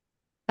is.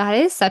 that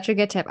is such a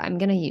good tip. I'm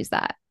gonna use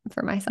that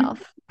for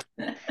myself.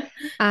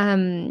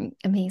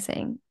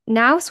 Amazing.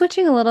 Now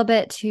switching a little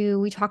bit to,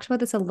 we talked about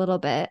this a little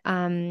bit,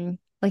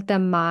 like the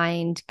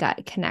mind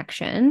gut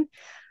connection.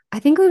 I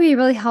think it would be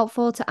really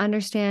helpful to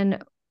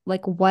understand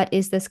like what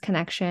is this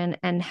connection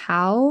and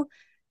how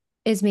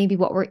is maybe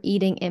what we're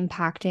eating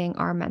impacting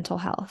our mental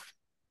health?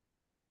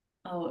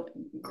 Oh,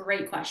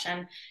 great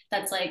question.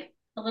 That's like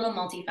a little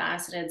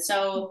multifaceted.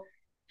 So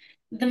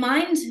the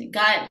mind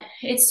gut,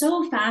 it's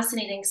so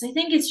fascinating because I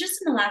think it's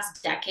just in the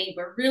last decade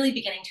we're really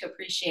beginning to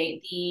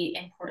appreciate the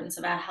importance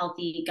of a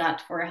healthy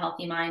gut for a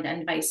healthy mind,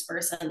 and vice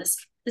versa.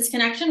 This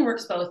connection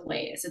works both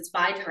ways. It's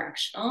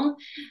bi-directional,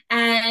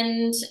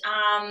 and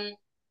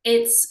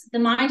it's the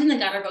mind and the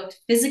gut are both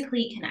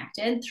physically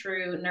connected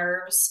through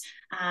nerves.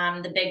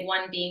 The big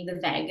one being the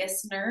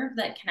vagus nerve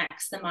that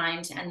connects the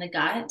mind and the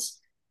gut.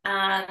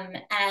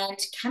 And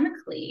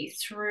chemically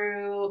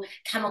through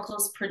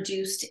chemicals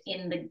produced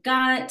in the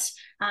gut,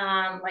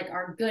 like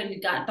our good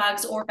gut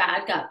bugs or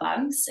bad gut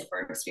bugs, if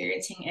we're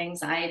experiencing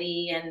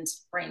anxiety and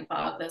brain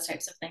fog, those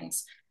types of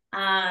things.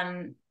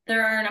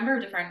 There are a number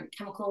of different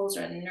chemicals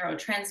or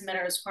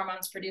neurotransmitters,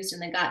 hormones produced in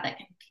the gut that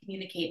can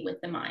communicate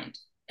with the mind.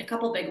 A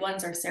couple big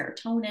ones are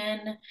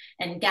serotonin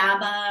and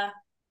GABA.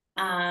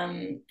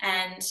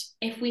 And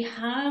if we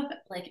have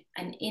like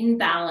an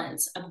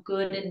imbalance of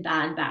good and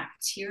bad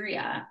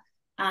bacteria,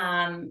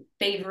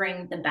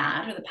 favoring the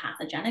bad or the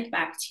pathogenic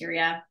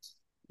bacteria,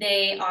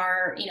 They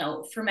are,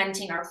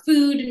 fermenting our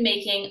food,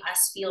 making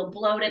us feel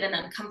bloated and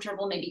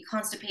uncomfortable, maybe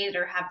constipated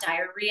or have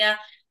diarrhea.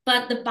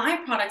 But the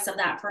byproducts of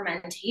that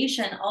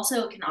fermentation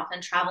also can often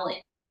travel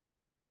into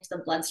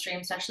the bloodstream,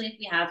 especially if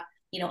we have,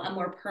 a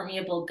more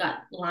permeable gut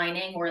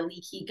lining or a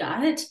leaky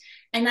gut.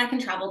 And that can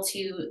travel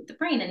to the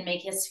brain and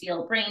make us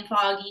feel brain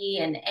foggy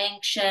and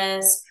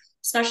anxious,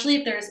 especially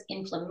if there's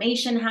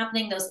inflammation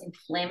happening. Those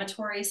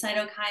inflammatory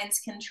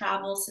cytokines can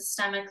travel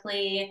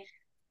systemically.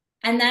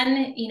 And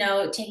then,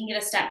 taking it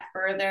a step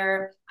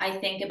further, I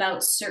think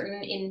about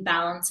certain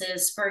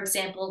imbalances. For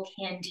example,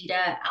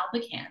 Candida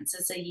albicans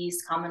is a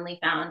yeast commonly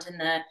found in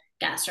the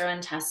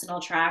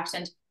gastrointestinal tract.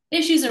 And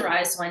issues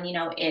arise when,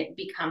 it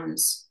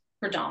becomes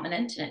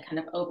predominant and it kind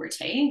of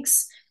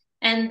overtakes.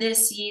 And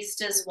this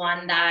yeast is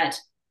one that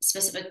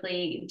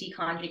specifically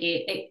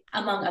deconjugate,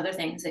 among other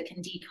things, it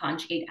can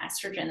deconjugate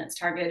estrogen that's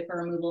targeted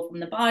for removal from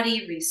the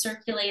body,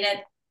 recirculate it,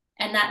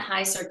 and that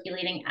high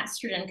circulating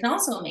estrogen can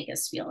also make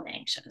us feel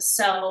anxious.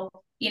 So,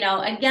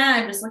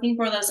 again, just looking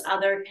for those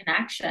other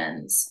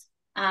connections.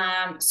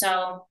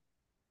 So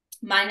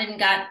mind and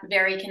gut,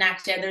 very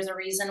connected. There's a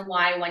reason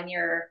why when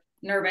you're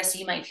nervous,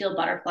 you might feel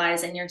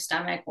butterflies in your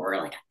stomach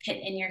or like a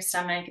pit in your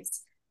stomach.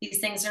 These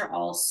things are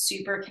all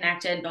super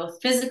connected,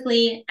 both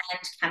physically and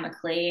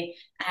chemically.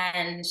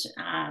 And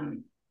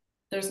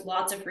there's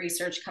lots of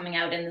research coming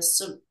out in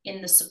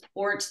the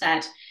support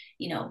that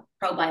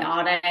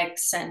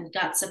probiotics and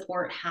gut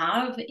support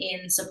have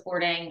in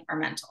supporting our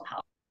mental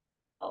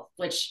health,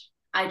 which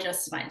I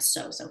just find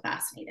so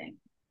fascinating.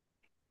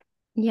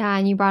 Yeah,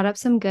 and you brought up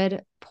some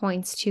good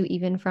points too,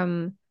 even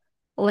from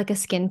like a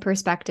skin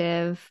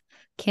perspective.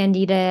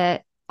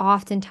 Candida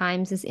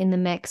oftentimes is in the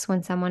mix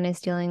when someone is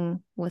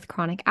dealing with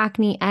chronic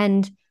acne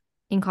and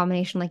in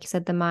combination, like you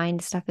said, the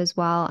mind stuff as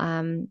well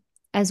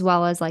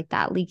as like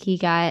that leaky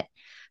gut,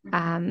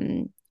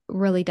 um,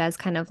 really does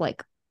kind of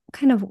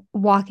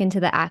walk into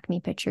the acne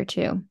picture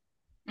too.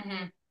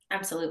 Mm-hmm.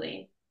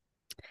 Absolutely.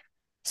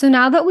 So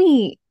now that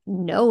we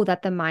know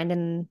that the mind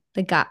and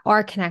the gut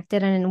are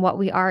connected and what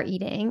we are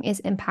eating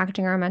is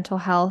impacting our mental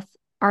health,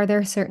 are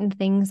there certain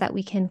things that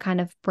we can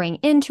kind of bring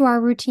into our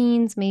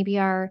routines, maybe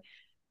our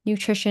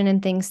nutrition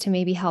and things to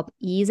maybe help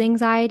ease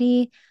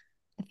anxiety?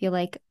 I feel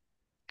like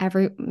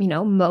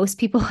most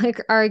people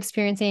are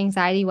experiencing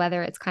anxiety,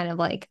 whether it's kind of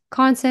like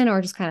constant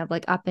or just kind of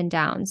like up and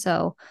down.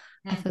 So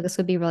I Mm-hmm. feel this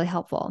would be really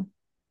helpful.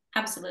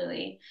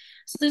 Absolutely.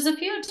 So there's a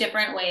few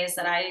different ways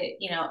that I,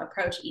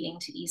 approach eating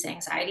to ease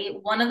anxiety.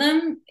 One of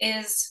them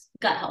is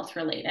gut health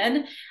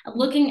related,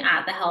 looking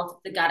at the health of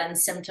the gut and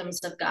symptoms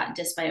of gut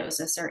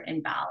dysbiosis or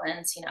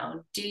imbalance.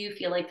 Do you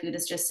feel like food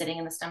is just sitting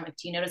in the stomach?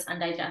 Do you notice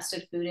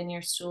undigested food in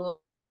your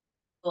stool?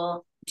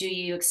 Do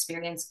you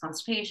experience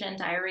constipation,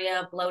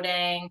 diarrhea,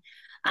 bloating?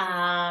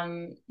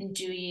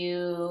 Do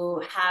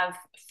you have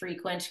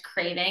frequent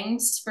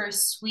cravings for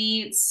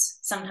sweets?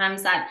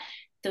 Sometimes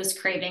those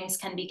cravings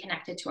can be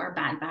connected to our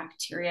bad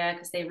bacteria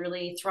because they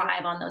really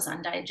thrive on those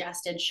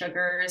undigested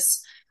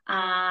sugars.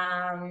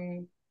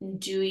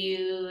 Do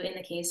you, in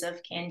the case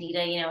of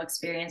candida,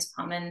 experience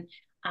common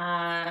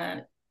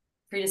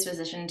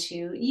predisposition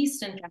to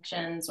yeast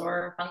infections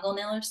or fungal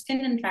nail or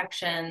skin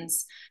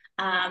infections?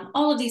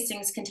 All of these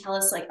things can tell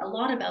us like a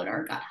lot about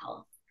our gut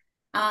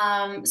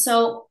health.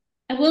 So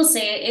I will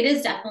say it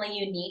is definitely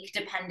unique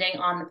depending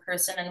on the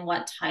person and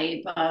what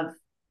type of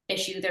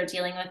issue they're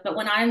dealing with. But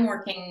when I'm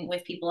working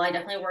with people, I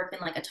definitely work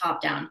in like a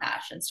top down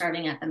fashion,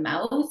 starting at the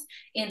mouth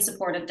in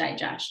support of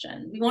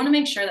digestion. We want to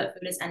make sure that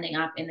food is ending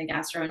up in the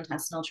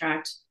gastrointestinal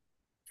tract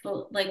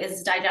like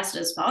as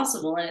digested as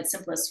possible in its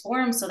simplest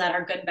form so that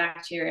our good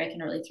bacteria can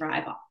really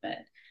thrive off it,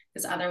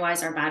 because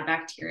otherwise our bad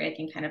bacteria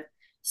can kind of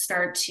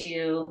start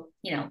to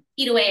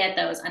eat away at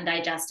those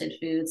undigested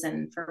foods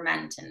and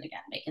ferment and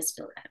again make us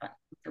feel kind of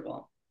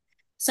uncomfortable.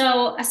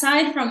 So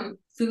aside from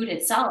food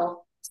itself,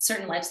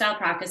 certain lifestyle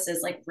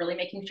practices like really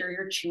making sure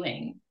you're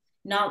chewing,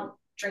 not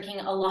drinking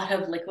a lot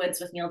of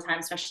liquids with mealtime,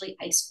 especially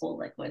ice cold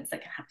liquids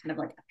that can have kind of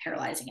like a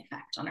paralyzing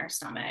effect on our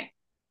stomach.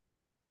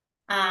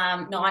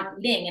 Not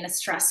eating in a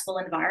stressful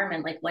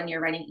environment, like when you're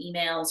writing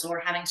emails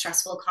or having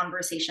stressful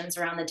conversations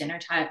around the dinner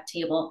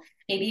table.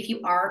 Maybe if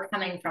you are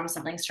coming from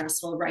something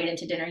stressful right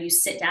into dinner, you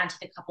sit down,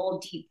 take a couple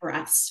of deep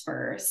breaths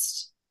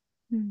first.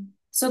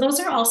 So those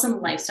are all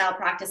some lifestyle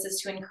practices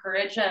to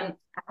encourage a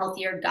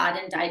healthier gut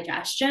and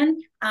digestion.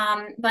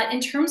 But in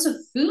terms of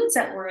foods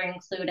that we're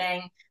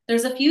including,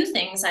 there's a few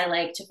things I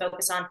like to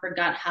focus on for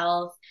gut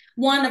health.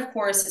 One, of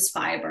course, is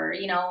fiber.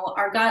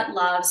 Our gut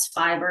loves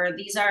fiber.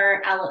 These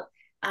are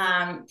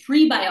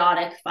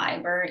prebiotic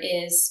fiber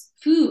is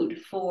food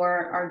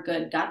for our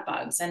good gut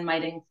bugs and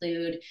might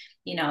include,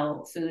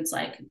 foods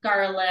like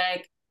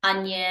garlic,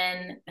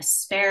 onion,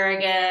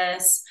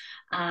 asparagus,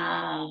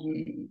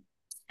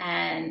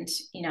 and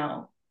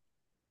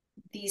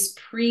these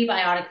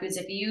prebiotic foods,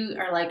 if you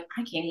are like,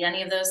 I can't eat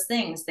any of those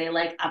things, they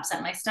like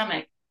upset my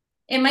stomach,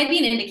 it might be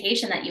an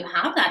indication that you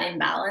have that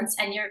imbalance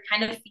and you're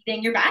kind of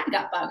feeding your bad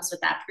gut bugs with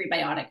that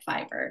prebiotic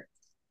fiber,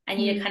 and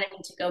you kind of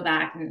need to go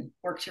back and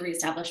work to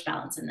reestablish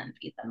balance and then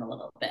feed them a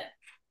little bit.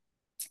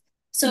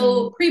 Mm.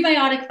 So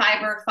prebiotic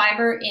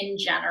fiber in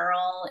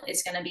general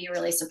is going to be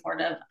really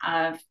supportive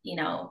of,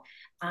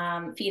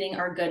 feeding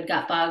our good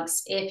gut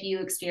bugs. If you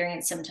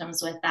experience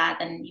symptoms with that,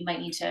 then you might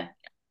need to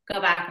go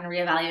back and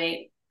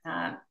reevaluate,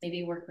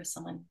 maybe work with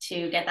someone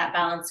to get that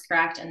balance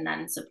correct and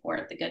then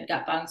support the good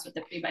gut bugs with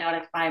the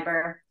prebiotic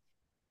fiber.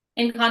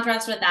 In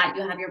contrast with that,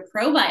 you have your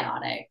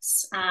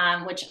probiotics,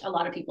 which a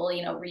lot of people,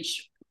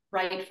 reach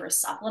right for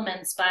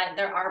supplements, but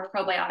there are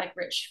probiotic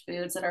rich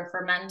foods that are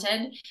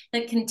fermented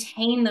that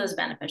contain those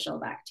beneficial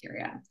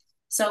bacteria.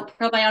 So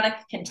probiotic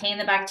contain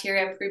the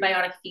bacteria,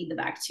 prebiotic feed the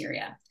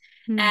bacteria.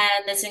 Mm.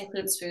 And this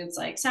includes foods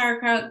like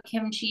sauerkraut,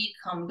 kimchi,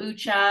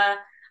 kombucha,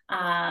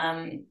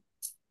 um,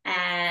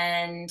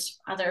 and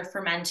other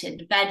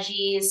fermented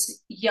veggies,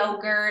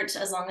 yogurt,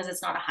 as long as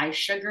it's not a high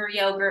sugar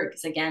yogurt,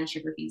 because again,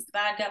 sugar feeds the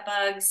bad gut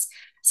bugs.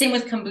 Same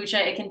with kombucha,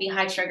 it can be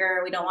high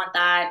sugar. We don't want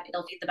that.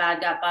 It'll feed the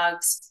bad gut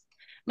bugs.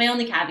 My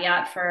only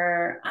caveat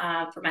for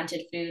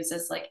fermented foods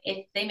is like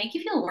if they make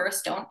you feel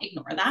worse, don't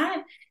ignore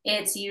that.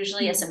 It's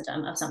usually a Mm.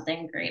 symptom of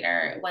something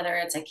greater, whether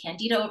it's a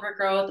candida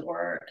overgrowth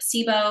or a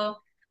SIBO,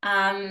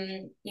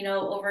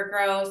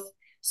 overgrowth.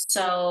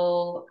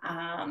 So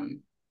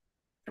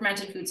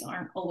fermented foods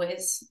aren't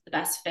always the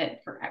best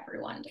fit for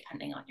everyone,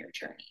 depending on your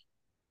journey.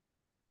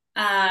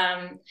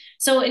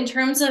 So in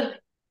terms of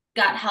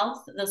gut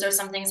health, those are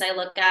some things I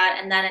look at.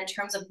 And then in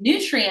terms of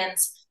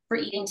nutrients for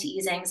eating to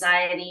ease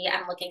anxiety,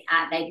 I'm looking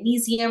at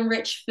magnesium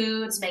rich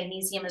foods.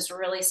 Magnesium is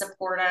really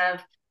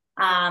supportive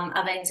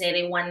of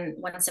anxiety. One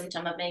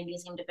symptom of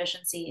magnesium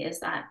deficiency is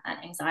that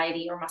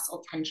anxiety or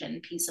muscle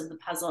tension piece of the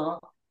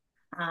puzzle.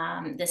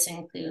 This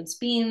includes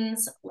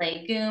beans,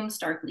 legumes,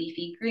 dark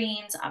leafy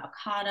greens,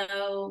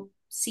 avocado,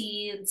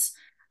 seeds,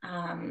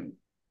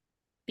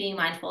 being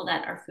mindful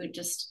that our food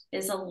just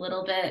is a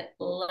little bit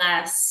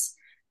less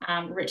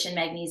rich in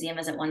magnesium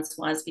as it once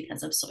was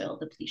because of soil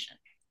depletion.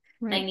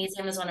 Right.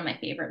 Magnesium is one of my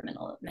favorite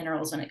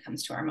minerals when it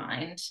comes to our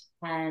mind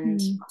and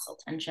Mm. muscle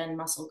tension,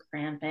 muscle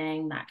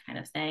cramping, that kind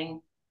of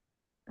thing.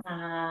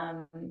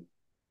 Um,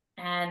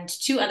 and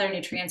two other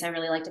nutrients I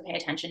really like to pay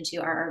attention to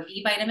are our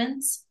B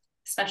vitamins,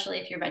 especially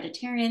if you're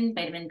vegetarian,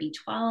 vitamin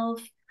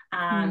B12.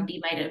 Mm. B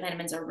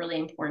vitamins are really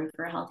important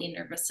for a healthy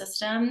nervous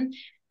system.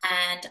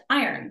 And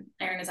iron.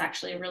 Iron is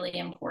actually really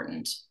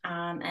important.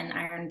 And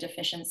iron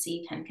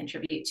deficiency can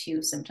contribute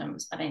to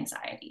symptoms of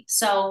anxiety.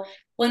 So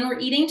when we're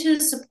eating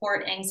to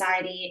support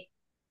anxiety,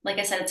 like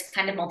I said, it's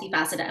kind of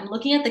multifaceted. I'm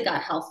looking at the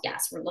gut health.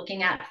 Yes, we're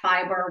looking at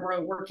fiber.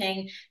 We're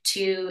working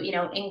to,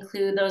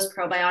 include those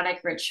probiotic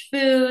rich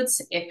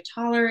foods if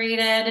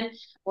tolerated.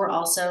 We're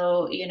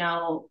also,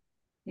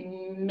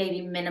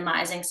 maybe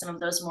minimizing some of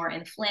those more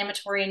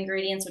inflammatory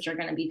ingredients, which are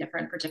going to be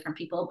different for different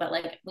people. But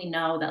like we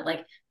know that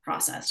like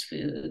processed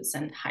foods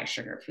and high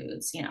sugar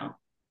foods,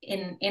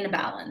 in a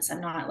balance.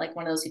 I'm not like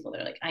one of those people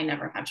that are like, I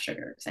never have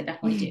sugar, because I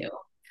definitely do,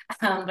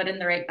 but in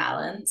the right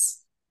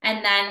balance.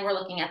 And then we're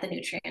looking at the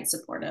nutrients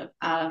supportive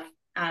of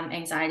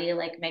anxiety,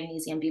 like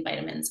magnesium, B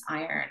vitamins,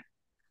 iron.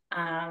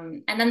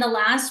 And then the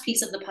last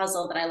piece of the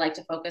puzzle that I like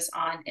to focus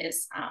on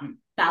is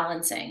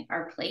balancing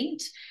our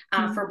plate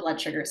Mm. for blood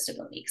sugar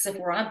stability. Because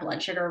if we're on a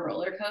blood sugar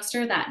roller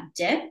coaster, that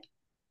dip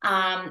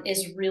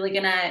is really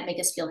going to make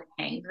us feel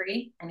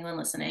hangry. Anyone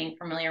listening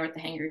familiar with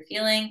the hangry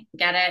feeling?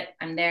 Get it?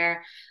 I'm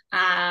there.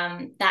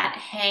 That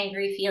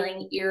hangry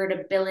feeling,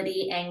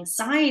 irritability,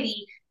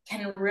 anxiety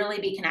can really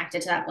be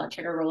connected to that blood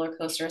sugar roller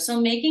coaster. So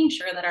making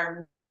sure that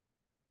our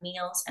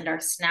meals and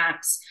our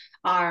snacks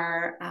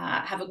are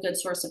have a good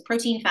source of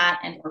protein, fat,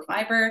 and or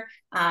fiber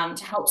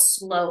to help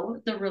slow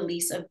the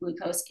release of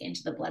glucose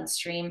into the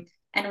bloodstream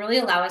and really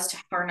allow us to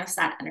harness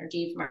that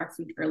energy from our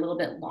food for a little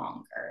bit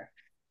longer.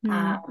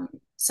 Mm.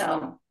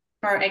 So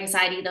for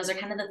anxiety, those are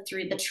kind of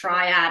the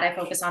triad I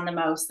focus on the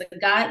most: the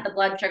gut, the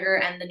blood sugar,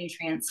 and the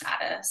nutrient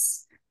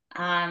status.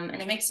 And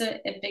it makes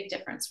a big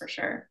difference for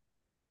sure.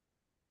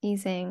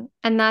 Amazing.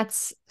 And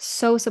that's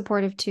so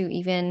supportive too,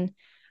 even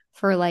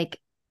for like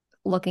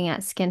looking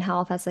at skin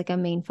health as like a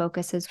main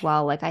focus as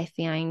well. Like I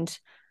find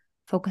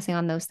focusing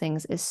on those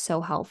things is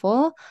so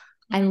helpful.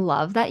 I Mm-hmm.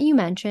 love that you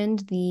mentioned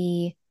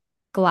the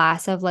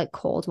glass of like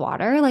cold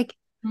water. Like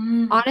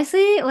Mm,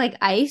 honestly, like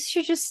ice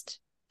should just,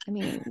 I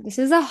mean, this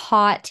is a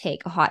hot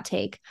take, a hot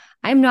take.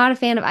 I'm not a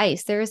fan of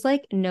ice. There's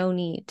like no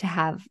need to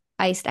have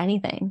iced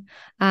anything.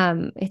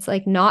 It's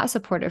like not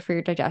supportive for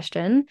your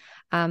digestion,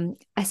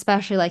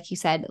 especially like you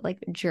said, like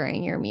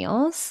during your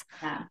meals.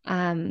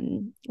 yeah.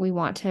 We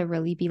want to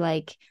really be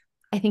like,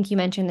 I think you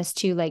mentioned this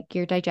too, like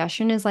your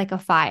digestion is like a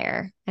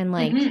fire and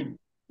like Mm-hmm.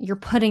 you're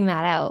putting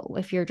that out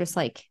if you're just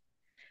like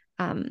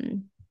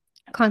um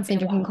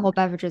constantly drinking cold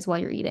beverages while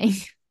you're eating.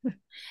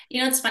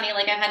 It's funny.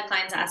 Like I've had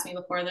clients ask me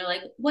before, they're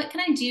like, what can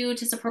I do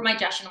to support my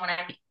digestion when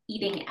I'm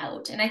eating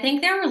out? And I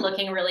think they were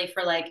looking really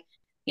for like,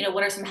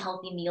 what are some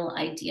healthy meal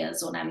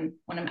ideas when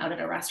I'm out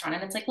at a restaurant?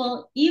 And it's like,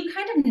 well, you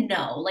kind of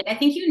know, like, I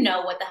think you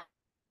know what the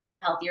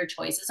healthier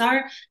choices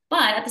are.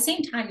 But at the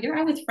same time, you're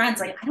out with friends.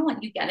 Like, I don't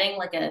want you getting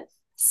like a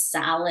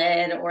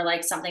salad or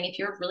like something. If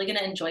you're really going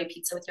to enjoy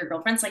pizza with your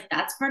girlfriends, like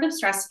that's part of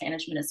stress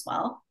management as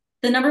well.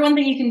 the number one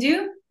thing you can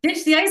do,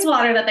 ditch the ice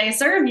water that they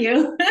serve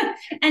you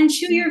and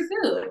chew Yeah. your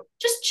food.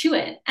 Just chew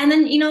it. And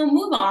then,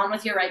 move on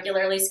with your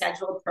regularly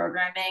scheduled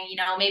programming.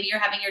 Maybe you're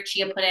having your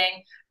chia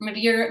pudding, or maybe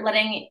you're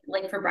letting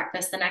like for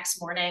breakfast the next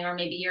morning, or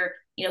maybe you're,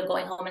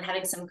 going home and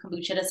having some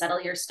kombucha to settle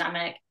your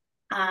stomach.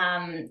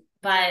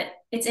 But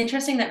it's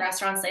interesting that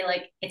restaurants say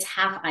like it's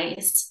half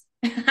ice,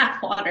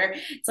 half water.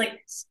 It's like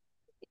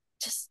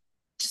just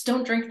just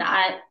don't drink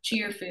that. Chew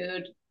your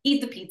food,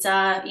 eat the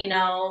pizza.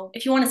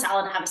 If you want a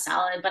salad, have a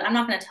salad. But I'm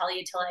not going to tell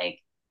you to like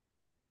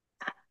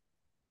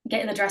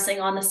get the dressing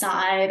on the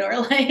side or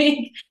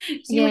like do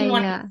what Yeah, you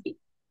want yeah. to eat.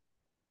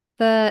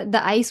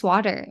 The ice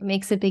water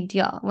makes a big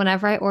deal.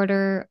 Whenever I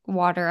order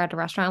water at a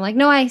restaurant, I'm like,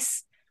 no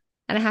ice.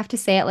 And I have to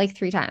say it like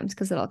 3 times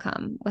because it'll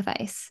come with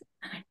ice.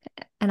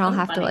 And So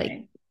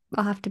funny,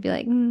 I'll have to be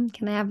like,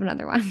 can I have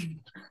another one?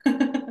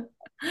 right?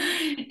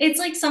 It's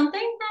like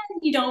something that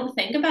you don't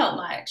think about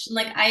much.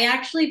 Like I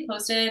actually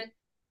posted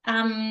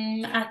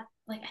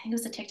like I think it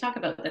was a TikTok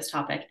about this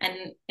topic,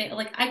 and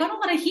like I got a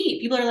lot of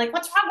heat. People are like,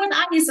 "What's wrong with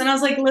ice?" And I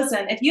was like,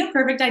 "Listen, if you have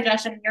perfect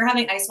digestion, you're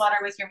having ice water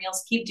with your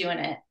meals, keep doing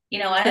it. You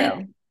know what?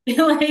 True.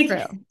 Like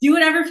True. do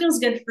whatever feels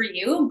good for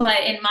you." But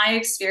in my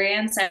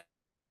experience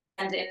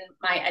and in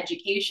my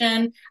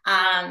education,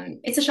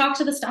 it's a shock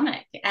to the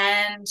stomach,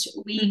 and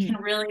we can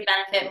Hmm. really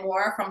benefit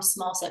more from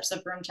small sips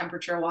of room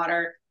temperature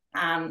water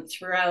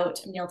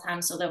throughout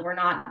mealtime, so that we're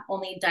not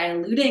only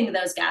diluting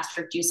those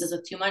gastric juices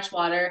with too much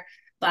water,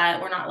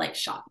 but we're not like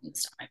shocking the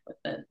stomach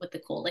with the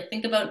cold. Like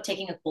think about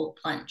taking a cold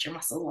plunge, your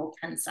muscles will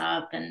tense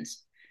up, and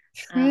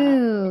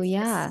True. it's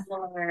Yeah. just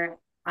similar.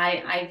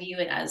 I view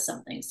it as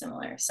something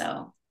similar.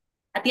 So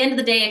at the end of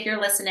the day, if you're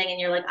listening and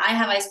you're like, I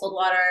have ice cold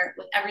water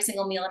with every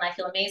single meal and I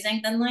feel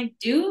amazing, then like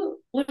do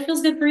what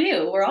feels good for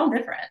you. We're all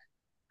different.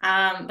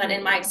 But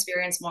in my Totally.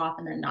 experience, more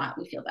often than not,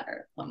 we feel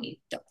better when we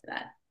don't do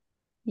that.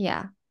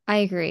 Yeah, I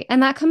agree.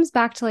 And that comes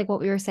back to like what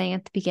we were saying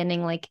at the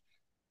beginning, like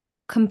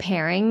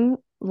comparing Oh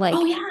like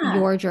yeah.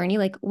 your journey.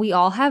 Like we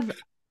all have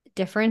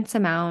different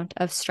amount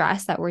of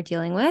stress that we're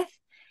dealing with.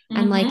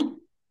 And like Mm-hmm.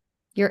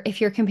 if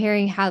you're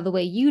comparing how the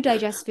way you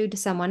digest food to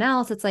someone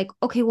else, it's like,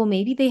 okay, well,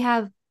 maybe they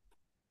have,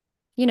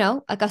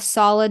 like a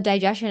solid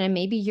digestion, and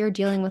maybe you're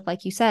dealing with,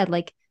 like you said,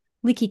 like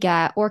leaky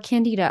gut or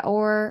candida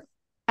or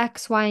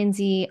X, Y, and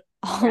Z,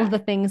 all of Yeah. the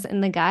things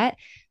in the gut.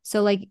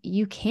 So like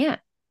you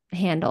can't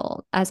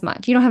handle as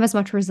much. You don't have as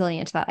much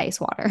resilience to that ice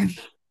water.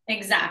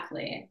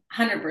 Exactly.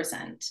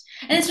 100%.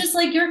 And it's Yeah. just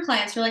like your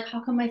clients are like,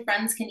 how come my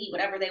friends can eat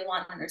whatever they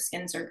want and their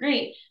skins are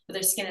great, but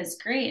their skin is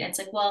great? And it's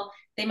like, well,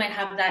 they might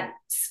have that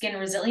skin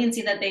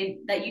resiliency that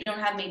you don't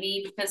have,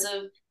 maybe because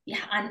of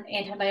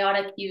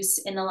antibiotic use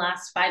in the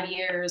last 5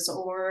 years,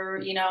 or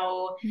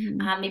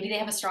Mhm. maybe they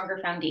have a stronger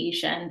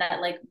foundation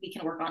that like we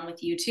can work on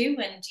with you too,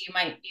 and you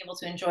might be able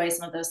to enjoy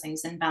some of those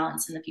things in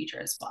balance in the future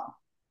as well.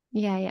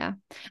 Yeah, yeah.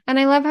 And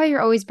I love how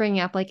you're always bringing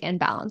up like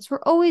imbalance.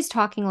 We're always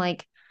talking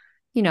like,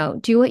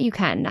 do what you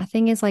can.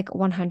 Nothing is like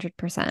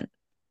 100%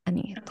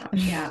 Of course, anytime.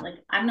 yeah. Like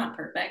I'm not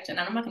perfect, and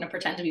I'm not going to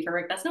pretend to be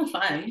perfect. That's no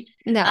fun.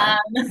 No.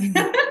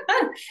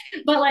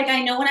 But like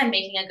I know when I'm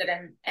making a good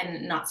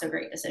and not so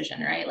great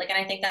decision, right? Like, and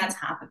I think that's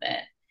half of it.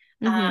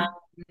 Um,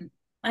 Hmm.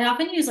 I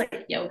often use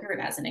like yogurt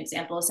as an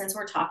example, since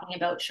we're talking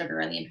about sugar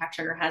and the impact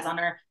sugar has on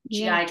our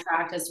Yeah. GI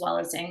tract as well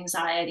as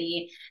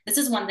anxiety. This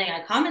is one thing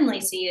I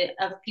commonly see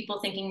of people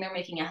thinking they're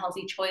making a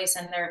healthy choice,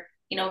 and they're,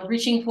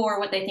 reaching for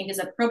what they think is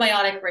a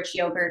probiotic rich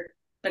yogurt,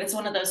 but it's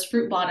one of those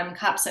fruit bottom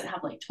cups that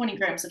have like 20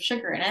 grams of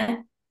sugar in it.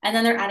 And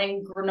then they're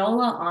adding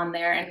granola on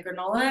there. And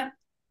granola,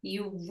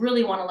 you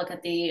really want to look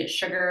at the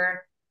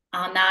sugar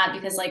on that,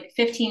 because like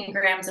 15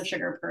 grams of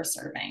sugar per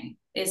serving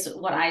is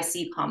what I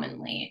see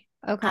commonly.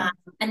 Okay. Um,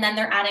 and then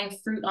they're adding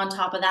fruit on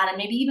top of that, and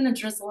maybe even a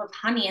drizzle of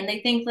honey. And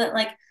they think that,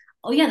 like,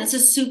 oh, yeah, this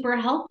is super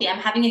healthy. I'm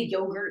having a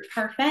yogurt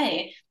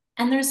parfait.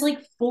 And there's like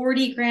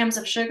 40 grams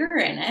of sugar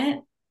in it.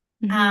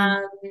 Hmm.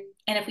 Um,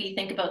 and if we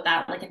think about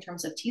that, like in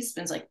terms of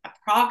teaspoons, like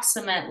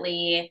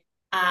approximately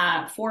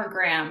 4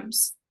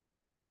 grams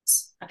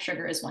of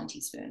sugar is 1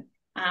 teaspoon.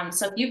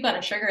 So if you've got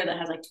a sugar that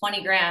has like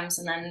 20 grams,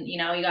 and then, you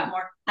got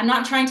more, I'm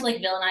not trying to like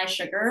villainize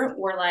sugar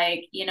or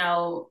like,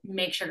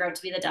 make sugar out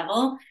to be the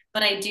devil,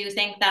 but I do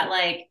think that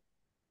like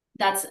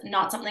that's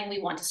not something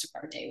we want to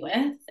start our day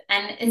with.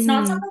 And it's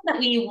not Hmm. something that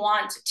we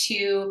want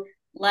to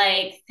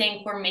like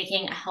think we're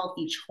making a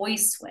healthy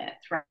choice with,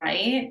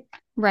 right?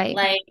 Right.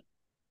 Like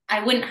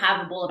I wouldn't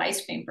have a bowl of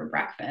ice cream for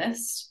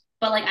breakfast,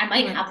 but like I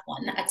might Right. have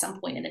one at some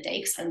point in the day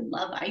because I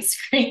love ice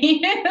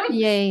cream.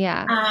 Yeah,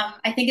 yeah, yeah.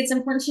 I think it's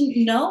important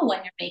to know when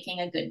you're making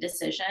a good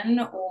decision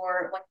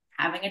or when you're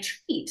having a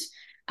treat.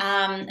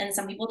 And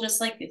some people just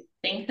like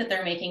think that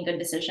they're making good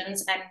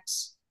decisions, and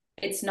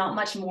it's not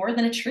much more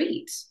than a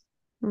treat.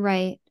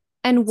 Right.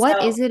 And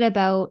what is So, it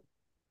about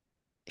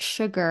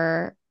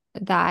sugar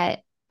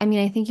that, I mean,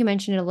 I think you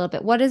mentioned it a little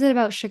bit. What is it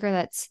about sugar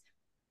that's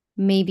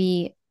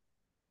maybe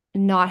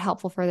not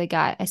helpful for the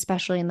gut,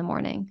 especially in the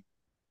morning?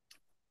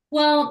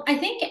 well, I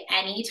think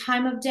any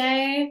time of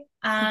day,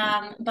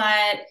 Okay.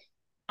 but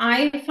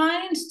I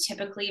find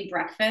typically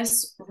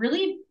breakfast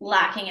really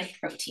lacking in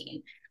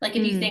protein. Like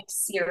if you Mm, think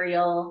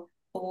cereal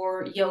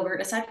or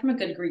yogurt, aside from a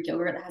good Greek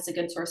yogurt that has a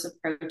good source of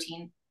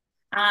protein,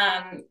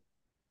 um,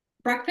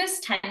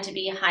 breakfasts tend to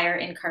be higher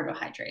in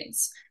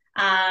carbohydrates.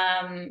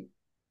 Um,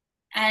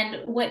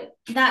 and what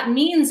that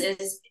means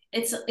is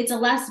it's a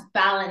less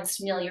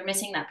balanced meal. You're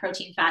missing that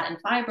protein, fat, and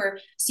fiber.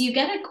 So you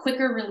get a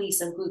quicker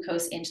release of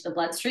glucose into the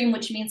bloodstream,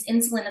 which means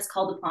insulin is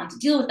called upon to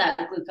deal with that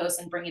glucose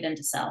and bring it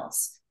into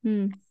cells.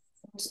 mm,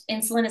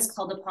 Insulin is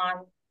called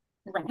upon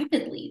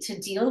rapidly to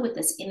deal with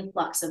this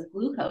influx of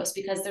glucose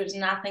because there's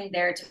nothing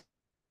there to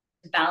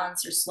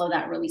balance or slow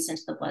that release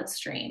into the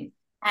bloodstream.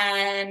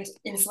 And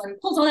insulin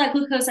pulls all that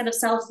glucose out of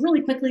cells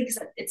really quickly because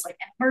it's like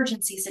an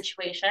emergency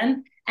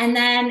situation. And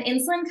then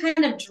insulin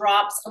kind of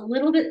drops a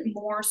little bit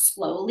more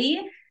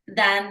slowly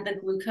than the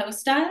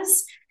glucose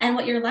does. And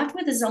what you're left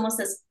with is almost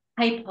this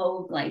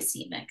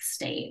hypoglycemic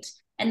state.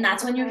 And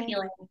that's when you're okay.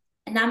 feeling,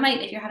 and that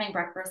might, if you're having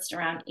breakfast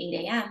around 8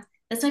 a.m.,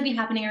 this might be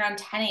happening around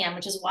 10 a.m.,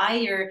 which is why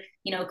you're,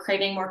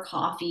 craving more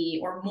coffee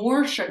or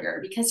more sugar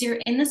because you're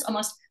in this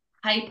almost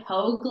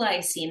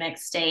hypoglycemic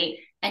state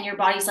and your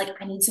body's like,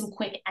 I need some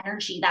quick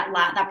energy. That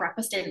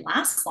breakfast didn't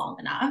last long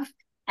enough.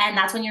 And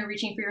that's when you're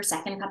reaching for your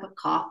second cup of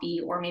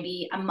coffee or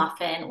maybe a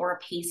muffin or a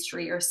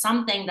pastry or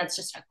something that's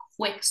just a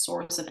quick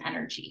source of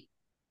energy.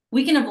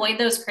 We can avoid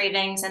those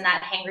cravings and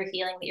that hangry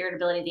feeling, the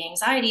irritability, the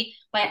anxiety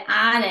by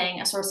adding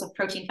a source of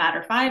protein, fat,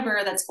 or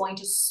fiber that's going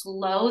to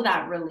slow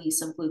that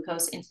release of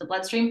glucose into the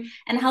bloodstream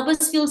and help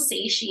us feel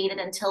satiated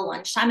until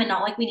lunchtime and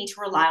not like we need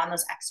to rely on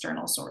those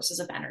external sources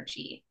of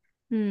energy.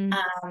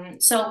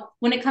 Mm, So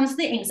when it comes to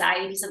the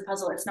anxiety piece of the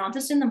puzzle, it's not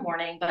just in the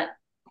morning, but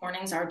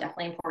mornings are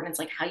definitely important. It's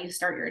like how you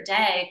start your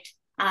day.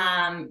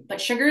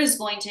 But sugar is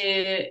going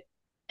to,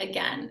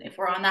 again, if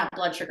we're on that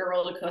blood sugar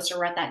roller coaster,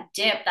 we're at that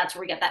dip, that's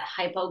where we get that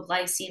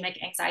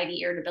hypoglycemic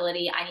anxiety,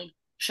 irritability. I need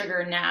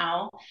sugar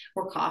now,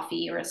 or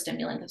coffee, or a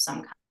stimulant of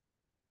some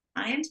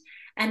kind.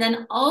 And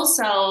then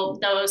also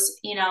those,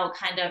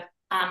 kind of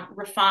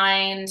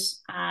refined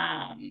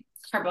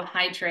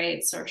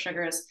carbohydrates or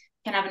sugars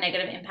can have a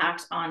negative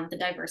impact on the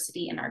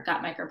diversity in our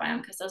gut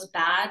microbiome because those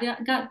bad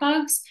gut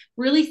bugs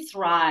really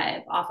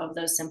thrive off of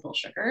those simple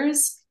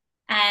sugars.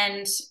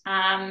 And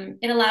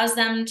it allows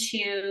them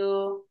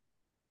to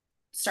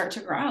start to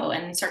grow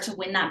and start to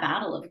win that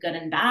battle of good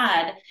and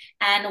bad.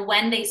 And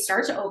when they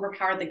start to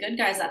overpower the good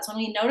guys, that's when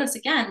we notice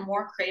again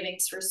more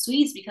cravings for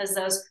sweets because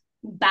those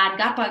bad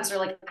gut bugs are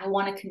like, I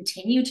want to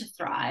continue to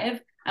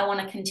thrive. I want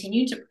to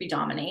continue to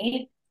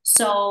predominate.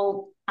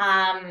 So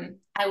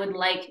I would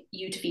like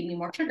you to feed me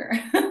more sugar.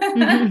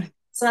 mhm.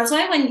 So that's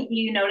why when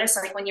you notice,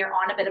 like when you're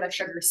on a bit of a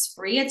sugar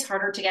spree, it's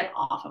harder to get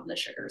off of the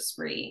sugar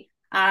spree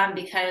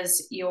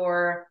because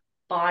your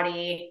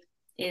body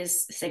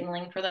is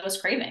signaling for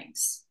those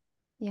cravings.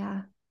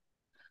 Yeah.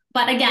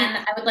 But And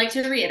again, I would like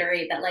to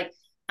reiterate that like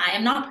I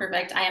am not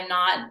perfect. I am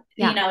not,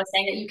 yeah.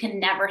 saying that you can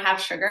never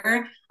have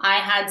sugar. I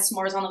had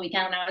s'mores on the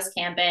weekend when I was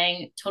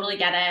camping. Totally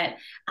get it.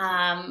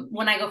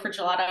 When I go for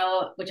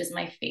gelato, which is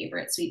my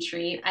favorite sweet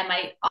treat, I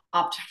might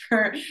opt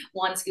for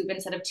one scoop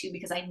instead of two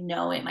because I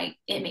know it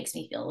makes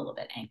me feel a little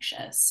bit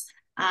anxious.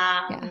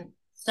 Yeah.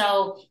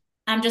 So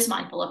I'm just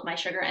mindful of my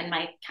sugar and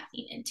my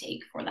caffeine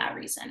intake for that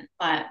reason.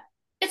 But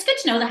it's good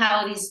to know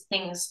how these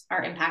things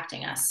are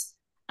impacting us.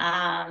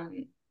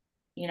 Um,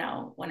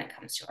 when it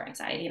comes to our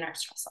anxiety and our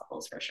stress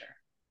levels for sure.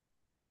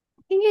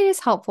 I think it is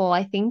helpful.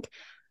 I think,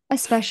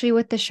 especially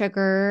with the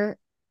sugar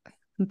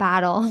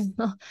battle,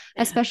 Yeah.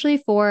 especially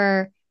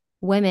for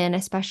women,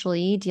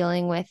 especially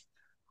dealing with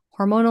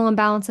hormonal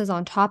imbalances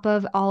on top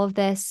of all of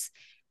this,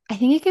 I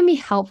think it can be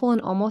helpful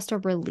and almost a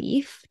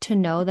relief to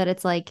know that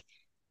it's like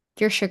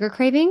your sugar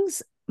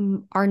cravings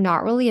are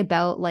not really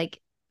about like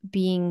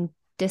being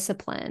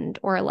disciplined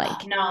or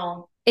like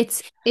No.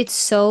 it's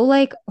so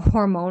like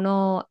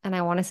hormonal and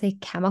I want to say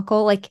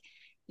chemical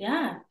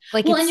Yeah.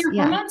 like Well, and it's your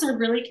yeah. hormones are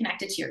really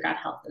connected to your gut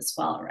health as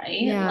well,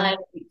 right? Yeah. Like,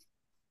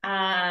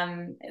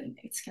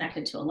 it's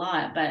connected to a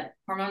lot, but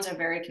hormones are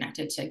very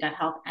connected to gut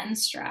health and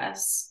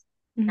stress,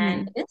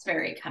 and Hmm. it's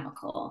very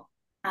chemical.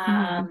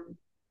 Hmm.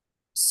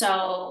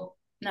 So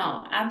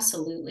no,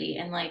 absolutely.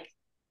 And like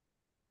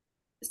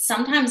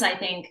sometimes I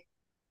think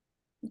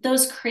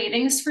those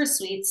cravings for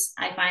sweets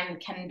I find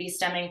can be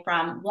stemming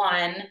from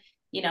one,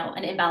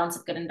 an imbalance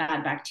of good and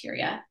bad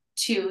bacteria.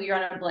 Two, you're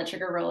on a blood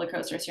sugar roller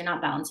coaster, so you're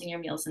not balancing your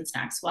meals and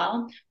snacks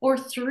well. Or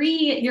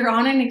three, you're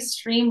on an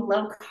extreme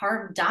low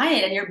carb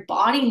diet and your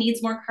body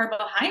needs more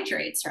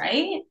carbohydrates,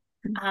 right?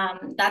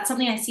 That's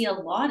something I see a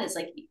lot is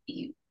like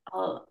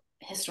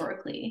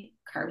historically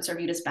carbs are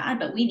viewed as bad,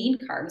 but we need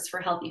carbs for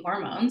healthy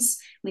hormones.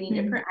 We need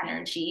it Hmm. for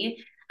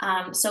energy.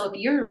 So if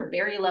you're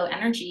very low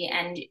energy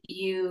and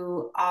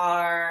you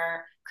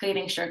are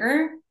craving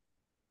sugar,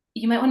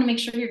 you might want to make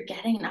sure you're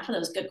getting enough of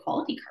those good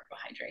quality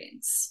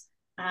carbohydrates.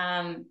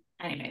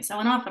 Anyways, I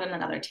went off on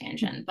another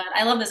tangent, but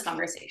I love this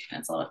conversation.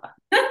 It's a lot of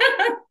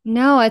fun.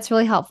 No, it's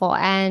really helpful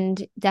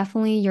and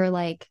definitely you're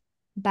like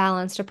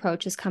balanced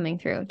approach is coming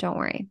through. Don't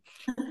worry.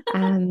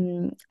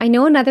 I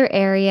know another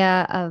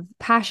area of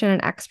passion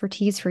and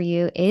expertise for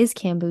you is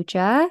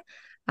kombucha.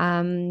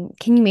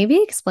 Can you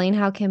maybe explain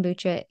how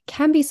kombucha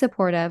can be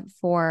supportive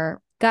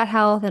for gut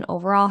health and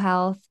overall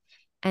health,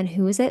 and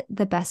who is it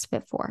the best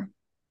fit for?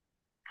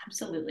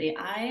 Absolutely.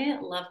 I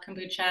love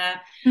kombucha.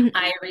 Mhm.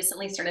 I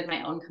recently started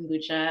my own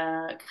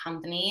kombucha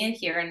company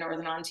here in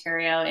Northern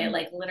Ontario. It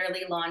like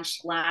literally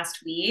launched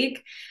last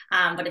week.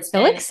 But it's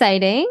So been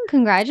exciting. so,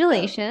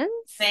 Congratulations.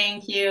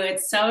 thank you.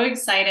 It's so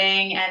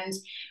exciting. And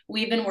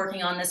we've been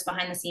working on this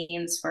behind the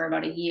scenes for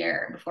about a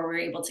year before we were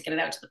able to get it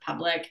out to the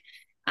public.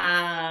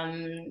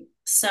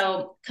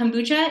 So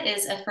kombucha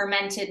is a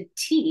fermented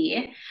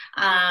tea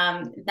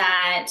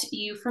that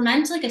you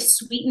ferment like a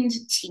sweetened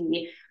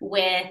tea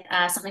with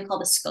something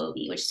called a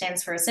SCOBY, which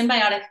stands for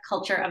Symbiotic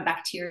Culture of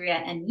Bacteria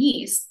and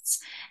Yeasts.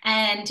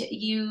 And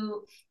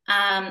you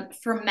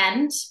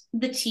ferment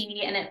the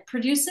tea, and it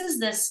produces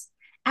this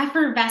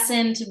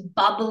effervescent,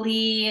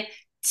 bubbly,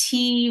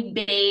 tea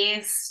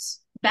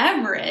based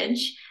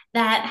beverage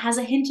that has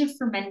a hint of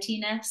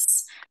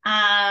fermentiness.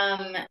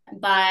 Um,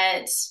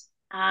 but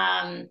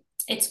um,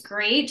 it's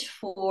great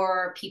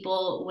for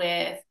people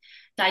with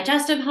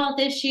digestive health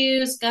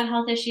issues, gut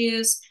health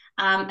issues.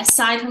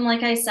 Aside from,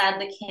 like I said,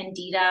 the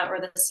candida or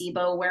the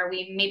SIBO, where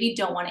we maybe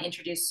don't want to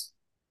introduce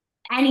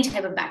any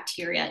type of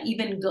bacteria,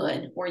 even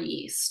good or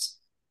yeast.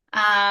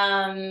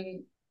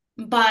 Um,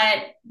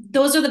 but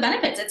those are the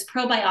benefits. It's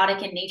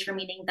probiotic in nature,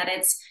 meaning that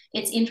it's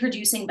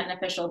introducing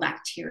beneficial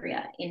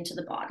bacteria into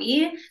the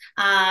body.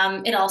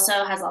 It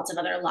also has lots of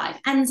other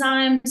live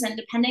enzymes, and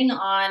depending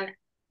on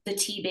the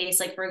tea base,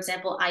 like for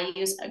example, I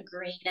use a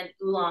green and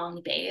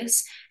oolong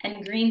base,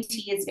 and green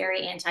tea is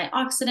very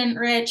antioxidant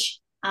rich.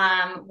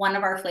 One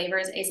of our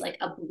flavors is like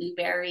a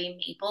blueberry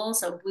maple.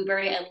 So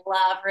blueberry, I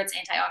love for its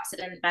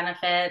antioxidant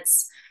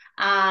benefits.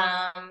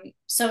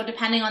 So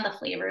depending on the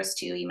flavors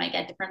too, you might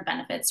get different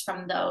benefits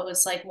from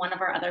those. Like one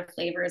of our other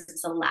flavors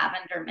is a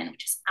lavender mint,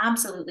 which is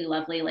absolutely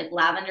lovely. Like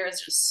lavender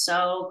is just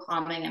so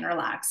calming and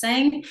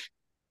relaxing.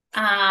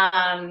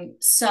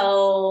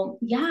 So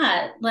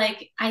yeah,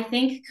 like I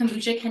think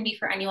kombucha can be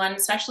for anyone,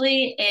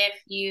 especially if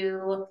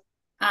you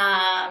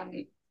um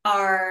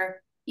are,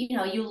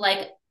 you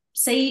like,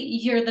 say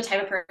you're the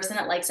type of person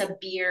that likes a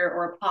beer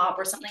or a pop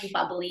or something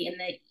bubbly in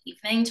the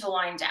evening to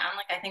wind down.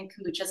 Like I think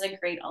kombucha is a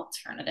great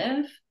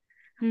alternative.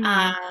 Hmm.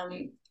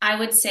 I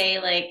would say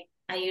like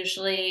I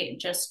usually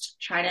just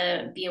try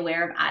to be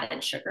aware of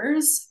added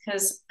sugars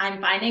because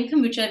I'm finding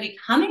kombucha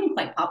becoming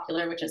quite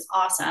popular, which is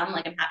awesome.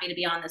 Like I'm happy to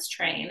be on this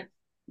train.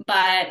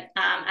 But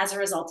as a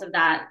result of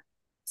that,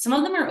 some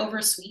of them are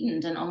over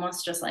sweetened and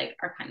almost just like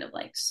are kind of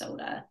like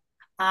soda.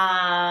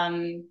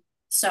 Um,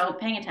 so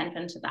paying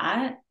attention to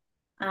that.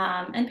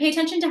 And pay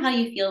attention to how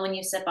you feel when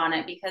you sip on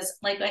it because,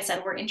 like I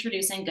said, we're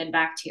introducing good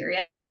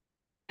bacteria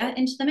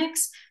into the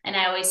mix. And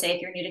I always say,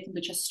 if you're new to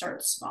kombucha,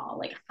 start small,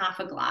 like half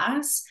a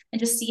glass, and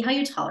just see how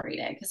you tolerate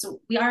it. Because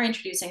we are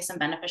introducing some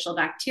beneficial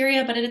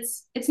bacteria, but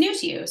it's new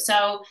to you.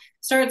 So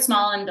start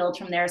small and build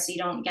from there, so you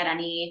don't get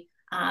any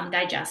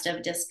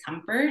digestive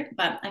discomfort.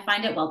 But I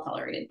find it well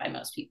tolerated by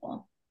most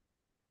people.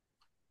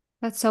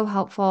 That's so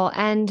helpful.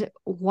 And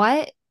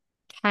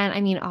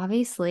I mean,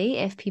 obviously,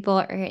 if people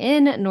are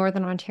in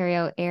Northern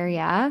Ontario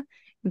area,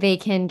 they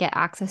can get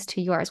access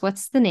to yours.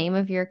 What's the name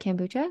of your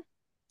kombucha?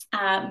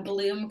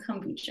 Bloom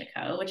Kombucha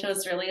Co., which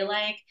was really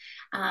like,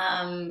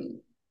 um,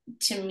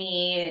 to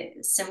me,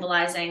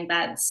 symbolizing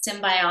that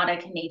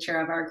symbiotic nature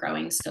of our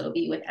growing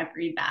SCOBY with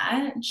every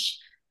batch.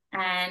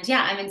 And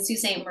yeah, I'm in Sault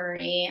Ste.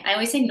 Marie. I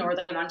always say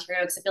Northern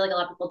Ontario because I feel like a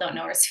lot of people don't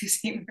know where Sault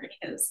Ste. Marie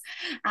is.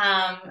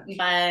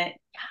 But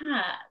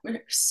yeah,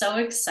 we're so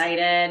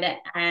excited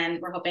and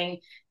we're hoping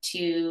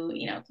to,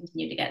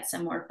 continue to get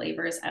some more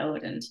flavors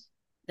out and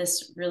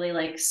this really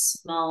like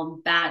small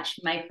batch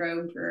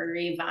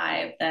microbrewery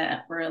vibe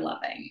that we're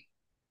loving.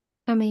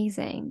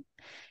 Amazing.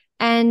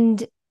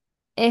 And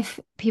if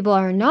people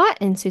are not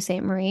in Sault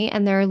Ste. Marie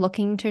and they're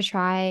looking to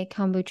try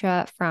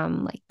kombucha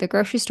from like the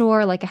grocery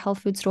store, like a health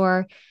food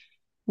store,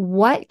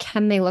 what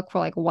can they look for?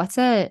 Like, what's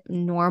a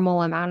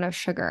normal amount of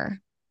sugar?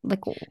 Like,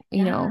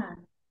 you know, Yeah,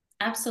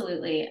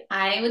 absolutely.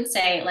 I would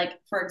say, like,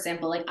 for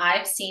example, like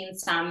I've seen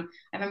some,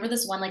 I remember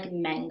this one like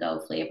mango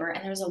flavor,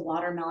 and there was a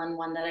watermelon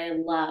one that I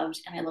loved.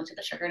 And I looked at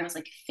the sugar and it was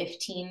like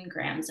 15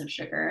 grams of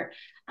sugar,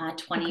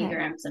 20 okay,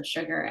 grams of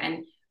sugar.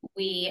 And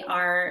we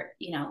are,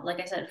 like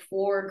I said,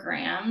 4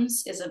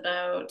 grams is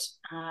about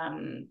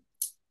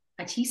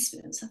a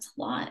teaspoon. So that's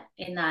a lot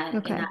in that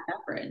okay,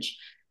 beverage.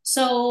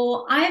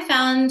 So I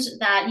found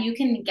that you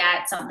can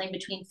get something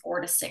between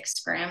 4 to 6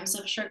 grams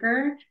of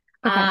sugar.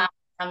 okay,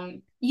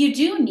 You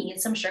do need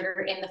some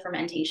sugar in the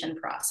fermentation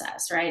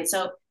process, right?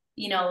 So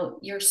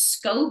your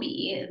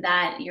SCOBY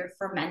that you're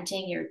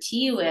fermenting your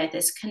tea with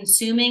is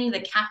consuming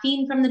the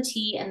caffeine from the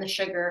tea and the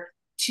sugar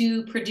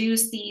to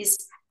produce these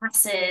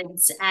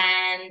acids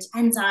and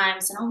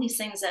enzymes and all these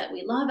things that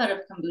we love out of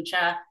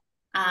kombucha.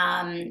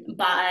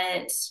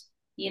 But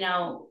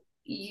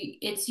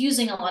it's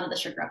using a lot of the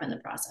sugar up in the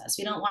process.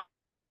 We don't want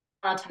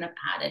a ton of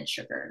added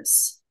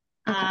sugars.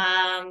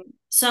 Okay.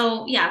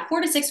 So yeah,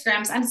 4 to 6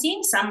 grams. I'm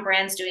seeing some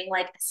brands doing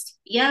like a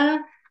stevia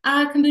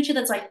kombucha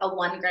that's like a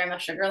 1 gram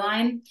of sugar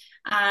line,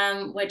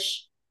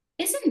 which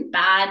isn't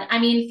bad. I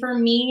mean, for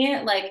me,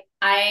 like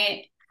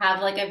I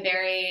have like a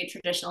very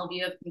traditional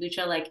view of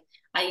kombucha. Like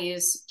I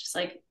use just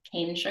like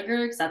cane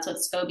sugar because that's what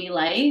SCOBY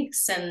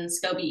likes, and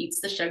SCOBY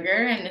eats the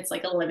sugar, and it's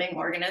like a living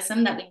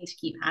organism that we need to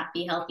keep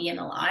happy, healthy, and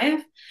alive.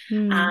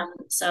 Mm.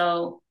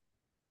 So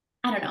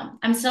I don't know.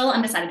 I'm still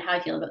undecided how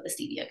I feel about the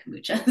stevia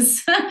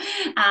kombuchas.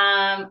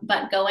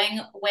 But going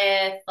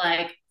with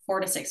like 4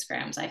 to 6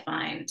 grams, I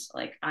find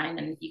like fine.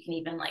 And you can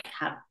even like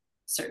have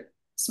certain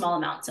small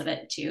amounts of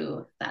it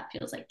too. That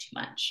feels like too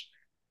much.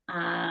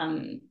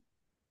 Um,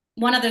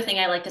 One other thing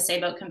I like to say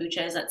about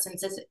kombucha is that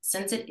since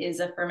it is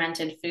a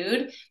fermented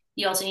food,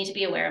 you also need to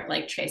be aware of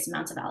like trace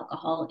amounts of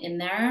alcohol in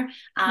there.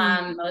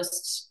 Mm.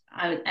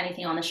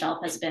 Anything on the shelf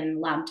has been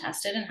lab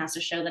tested and has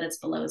to show that it's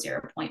below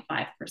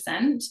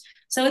 0.5%.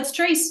 So it's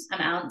trace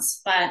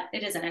amounts, but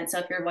it isn't it. So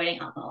if you're avoiding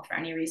alcohol for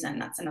any reason,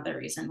 that's another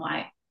reason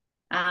why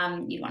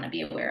you want to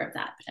be aware of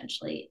that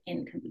potentially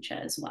in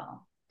kombucha as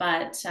well.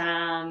 But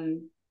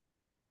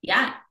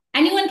yeah,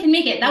 anyone can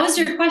make it. That was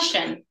your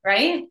question,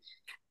 right?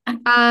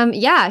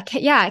 Yeah,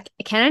 yeah.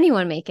 Can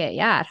anyone make it?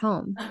 Yeah, at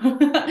home.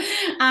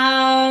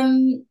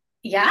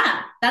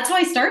 Yeah, that's how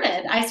I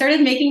started. I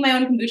started making my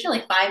own kombucha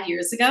like 5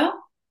 years ago.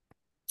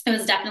 It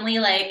was definitely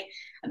like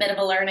a bit of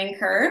a learning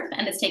curve,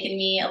 and it's taken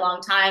me a long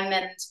time.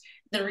 And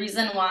the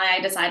reason why I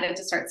decided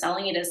to start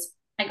selling it is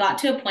I got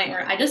to a point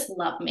where I just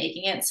love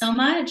making it so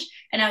much,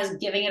 and I was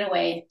giving it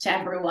away to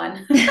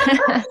everyone.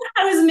 I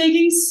was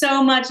making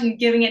so much and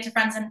giving it to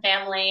friends and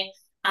family.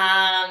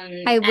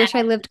 I And wish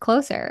I lived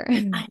closer.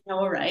 I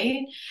know,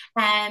 right?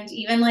 And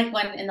even like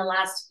when in the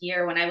last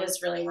year, when I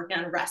was really working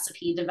on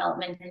recipe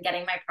development and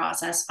getting my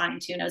process fine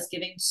tuned, I was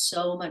giving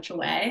so much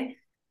away.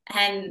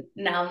 And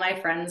now my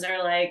friends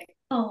are like,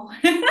 oh,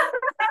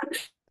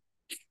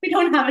 we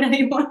don't have it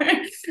anymore.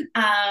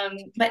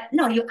 But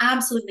no, you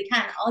absolutely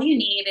can. All you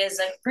need is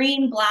a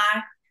green,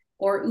 black,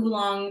 or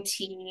oolong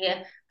tea,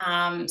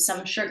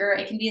 some sugar.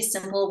 It can be a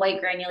simple white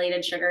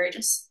granulated sugar.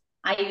 Just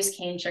I use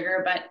cane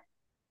sugar, but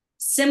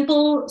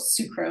simple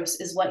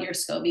sucrose is what your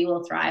SCOBY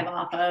will thrive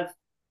off of.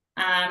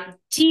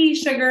 Tea,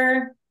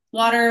 sugar,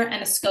 water,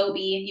 and a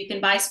SCOBY. You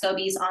can buy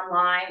SCOBYs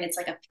online. It's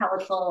like a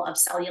pellicule of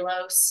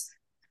cellulose.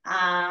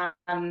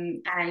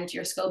 And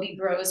your SCOBY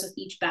grows with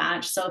each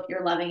batch. So if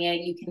you're loving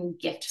it, you can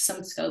gift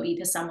some SCOBY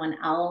to someone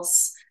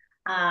else.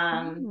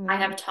 I Oh.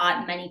 have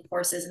taught many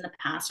courses in the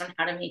past on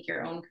how to make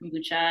your own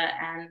kombucha,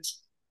 and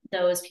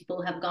those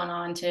people have gone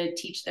on to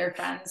teach their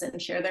friends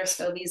and share their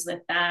SCOBYs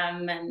with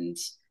them. And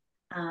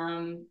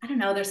I don't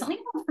know, there's something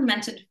about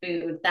fermented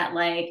food that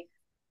like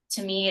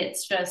to me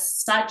it's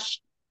just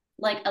such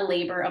like a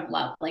labor of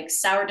love, like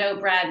sourdough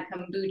bread,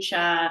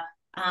 kombucha,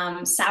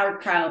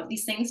 sauerkraut.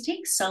 These things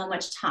take so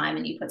much time,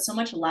 and you put so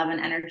much love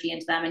and energy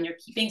into them, and you're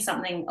keeping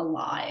something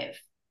alive.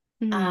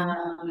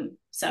 Mm.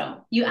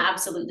 So you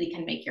absolutely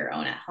can make your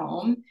own at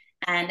home,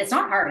 and it's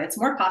not hard. It's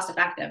more cost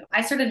effective.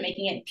 I started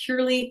making it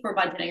purely for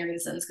budgeting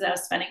reasons because I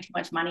was spending too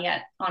much money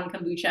on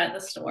kombucha at the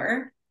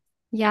store.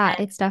 Yeah, And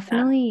it's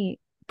definitely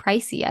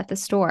pricey at the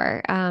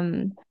store.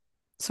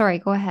 Sorry,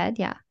 go ahead.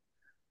 Yeah.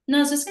 no,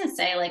 I was just gonna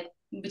say, like,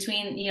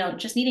 between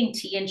just needing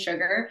tea and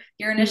sugar,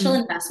 your initial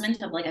Mm.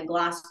 investment of like a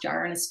glass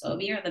jar and a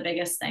SCOBY are the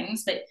biggest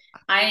things. But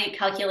I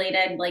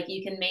calculated like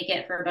you can make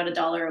it for about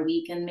 $1 a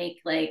week and make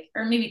like,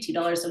 or maybe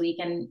 $2 a week,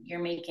 and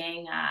you're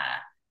making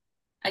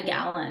a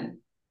gallon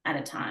at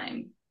a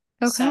time.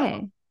 So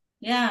Okay.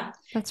 yeah,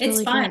 That's it's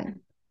really fun. good.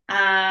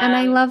 And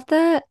I Um, love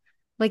the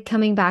like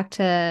coming back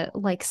to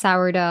like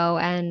sourdough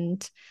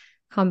and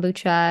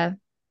kombucha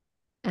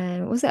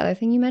and what was the other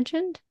thing you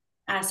mentioned?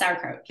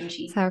 Sauerkraut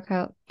kimchi.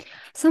 Sauerkraut.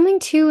 Something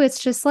too, it's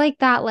just like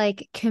that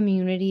like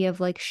community of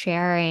like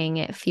sharing.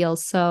 It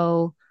feels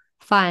so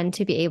fun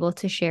to be able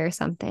to share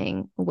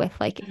something with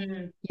like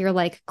Mhm. your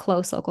like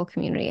close local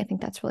community. I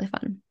think that's really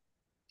fun.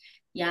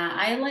 Yeah,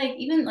 I like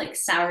even like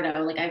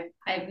sourdough. Like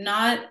I'm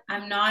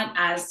not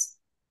as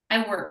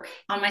I work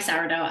on my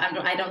sourdough.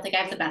 I don't think I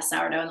have the best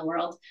sourdough in the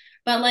world.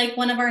 But like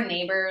one of our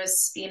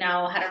neighbors,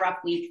 had a rough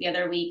week the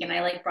other week, and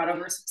I like brought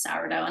over some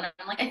sourdough, and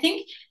I'm like, I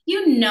think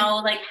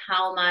like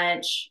how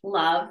much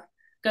love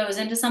goes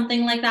into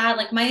something like that.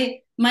 Like my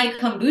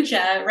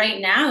kombucha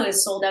right now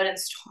is sold out in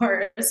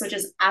stores, which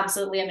is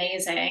absolutely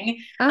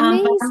amazing. But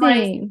I'm like,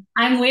 Amazing.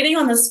 I'm waiting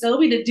on the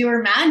SCOBY to do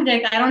her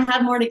magic. I don't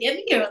have more to give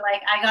you.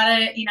 Like I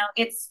gotta,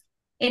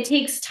 it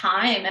takes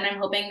time, and I'm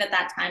hoping that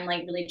that time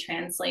like really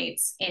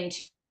translates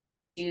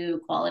into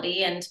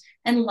quality and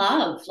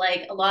love.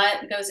 Like a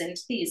lot goes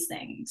into these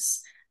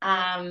things,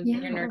 and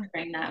you're Yeah.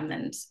 nurturing them.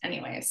 And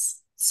anyways,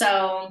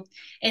 so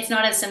it's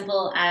not as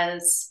simple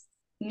as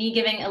me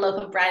giving a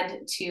loaf of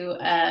bread to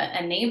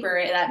a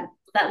neighbor.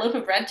 That loaf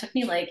of bread took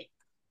me like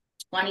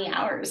 20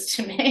 hours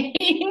to make.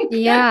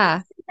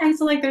 Yeah. And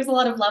so like there's a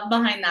lot of love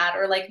behind that.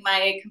 Or like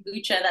my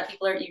kombucha that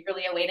people are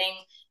eagerly awaiting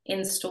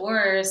in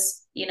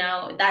stores,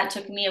 that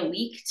took me a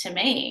week to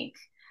make.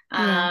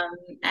 Yeah. Um,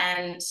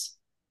 and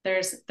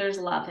there's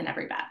love in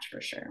every batch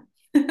for sure.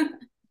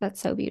 That's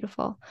so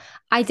beautiful.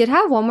 I did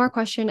have one more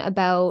question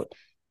about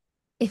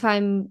if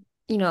I'm,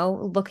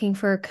 looking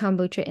for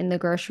kombucha in the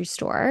grocery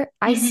store.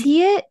 I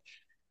see it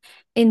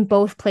in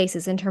both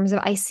places in terms of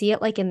I see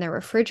it like in the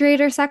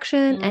refrigerator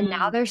section, and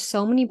now Mm-hmm. there's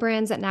so many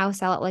brands that now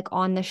sell it like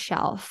on the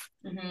shelf.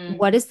 Mm-hmm.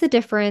 What is the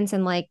difference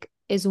and like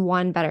is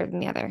one better than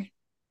the other?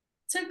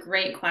 It's a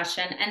great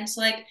question. And so,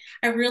 like,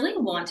 I really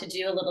want to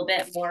do a little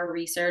bit more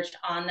research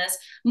on this.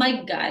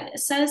 My gut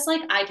says,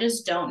 like, I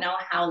just don't know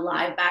how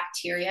live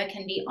bacteria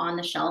can be on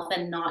the shelf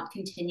and not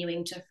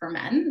continuing to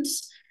ferment.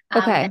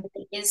 And Okay. if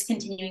it is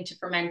continuing to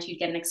ferment, you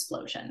get an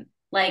explosion.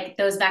 Like,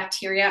 those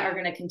bacteria are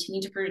going to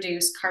continue to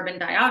produce carbon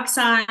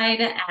dioxide,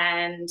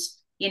 and,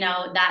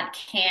 that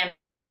can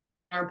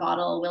our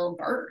bottle will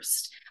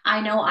burst.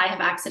 I know I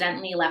have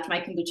accidentally left my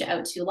kombucha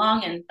out too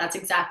long, and that's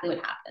exactly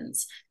what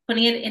happens.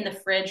 Putting it in the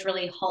fridge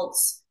really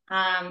halts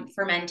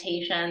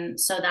fermentation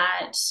so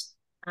that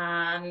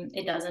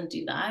it doesn't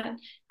do that.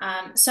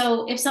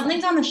 So if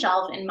something's on the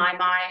shelf, in my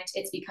mind,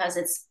 it's because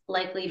it's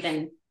likely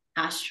been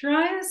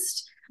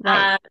pasteurized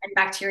Right. and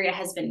bacteria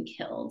has been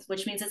killed,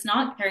 which means it's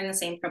not carrying the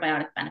same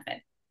probiotic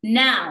benefit.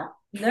 Now,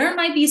 there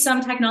might be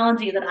some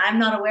technology that I'm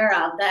not aware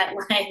of that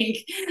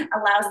like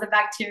allows the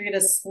bacteria to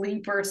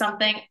sleep or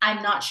something.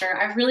 I'm not sure.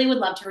 I really would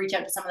love to reach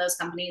out to some of those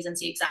companies and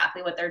see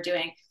exactly what they're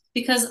doing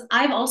because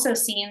I've also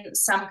seen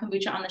some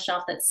kombucha on the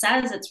shelf that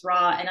says it's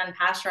raw and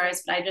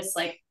unpasteurized, but I just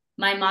like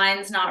my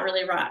mind's not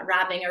really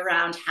wrapping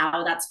around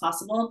how that's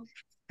possible.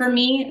 For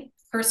me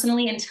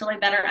personally, until I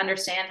better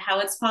understand how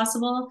it's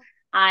possible,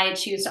 I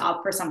choose to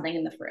opt for something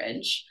in the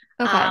fridge.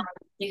 Um, Okay.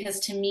 because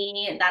to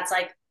me, that's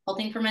like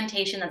halting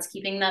fermentation, that's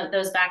keeping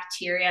those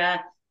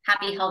bacteria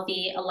happy,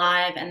 healthy,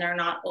 alive, and they're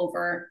not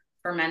over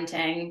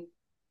fermenting.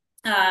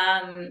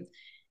 Um,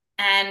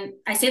 and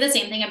I say the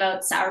same thing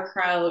about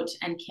sauerkraut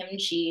and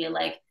kimchi.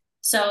 Like,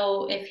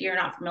 so if you're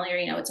not familiar,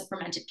 it's a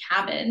fermented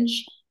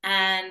cabbage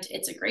and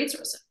it's a great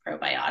source of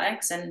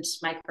probiotics and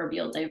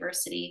microbial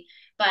diversity.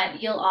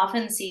 But you'll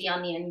often see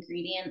on the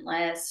ingredient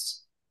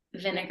list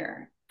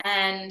vinegar,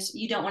 and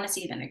you don't want to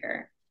see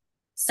vinegar.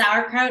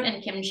 Sauerkraut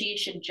and kimchi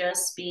should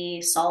just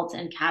be salt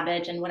and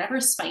cabbage and whatever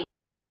spices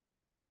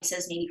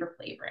maybe for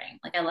flavoring.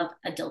 Like I love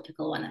a dill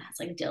pickle one that has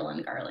like dill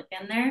and garlic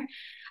in there.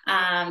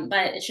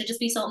 But it should just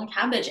be salt and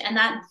cabbage. And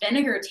that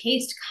vinegar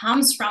taste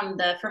comes from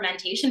the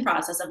fermentation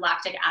process of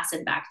lactic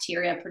acid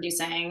bacteria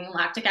producing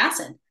lactic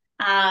acid.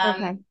 Um,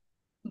 Okay.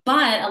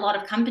 but a lot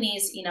of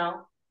companies,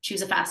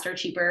 choose a faster,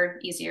 cheaper,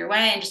 easier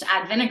way and just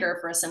add vinegar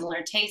for a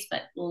similar taste,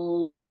 but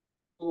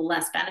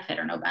less benefit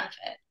or no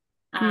benefit.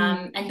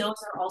 Mm. And those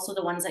are also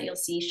the ones that you'll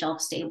see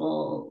shelf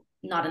stable,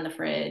 not in the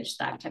fridge,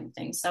 that type of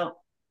thing. So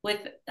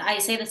I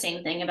say the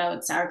same thing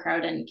about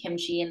sauerkraut and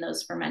kimchi and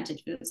those fermented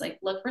foods. Like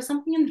look for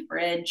something in the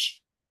fridge.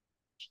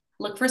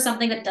 Look for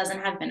something that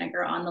doesn't have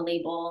vinegar on the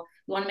label.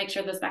 You want to make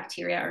sure those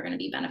bacteria are going to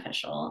be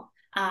beneficial.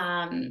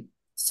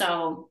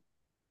 So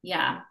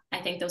yeah, I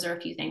think those are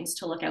a few things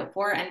to look out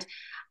for. And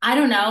I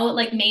don't know,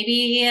 like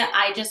maybe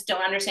I just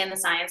don't understand the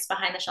science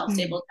behind the shelf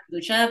stable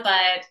kombucha,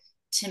 but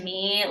to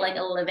me, like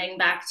a living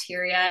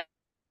bacteria,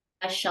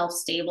 shelf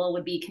stable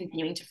would be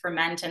continuing to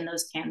ferment, and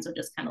those cans would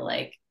just kind of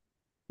like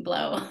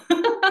blow.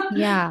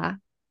 Yeah.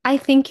 I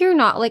think you're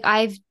not like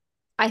I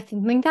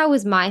think that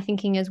was my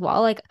thinking as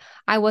well. Like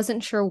I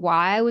wasn't sure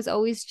why I was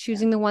always Yeah.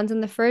 choosing the ones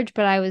in the fridge,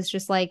 but I was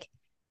just like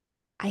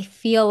I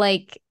feel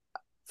like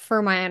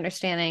for my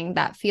understanding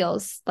that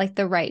feels like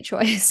the right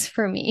choice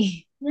for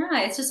me.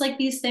 Yeah, it's just like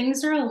these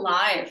things are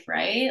alive,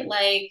 right?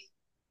 Like,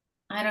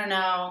 I don't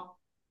know.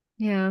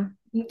 Yeah.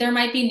 There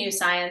might be new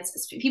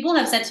science. People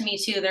have said to me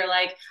too, they're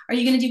like, are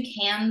you going to do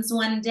cans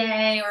one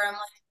day? Or I'm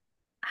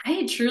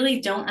I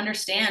truly don't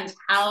understand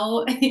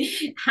how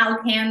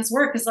how cans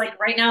work because like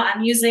right now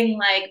I'm using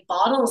like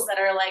bottles that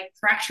are like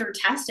pressure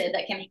tested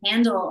that can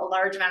handle a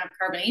large amount of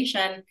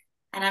carbonation,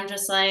 and I'm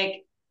just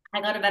like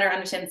I got to better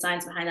understand the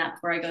science behind that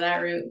before I go that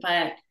route.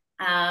 But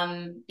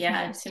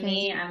yeah, to Interesting.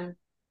 me,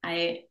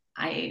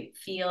 I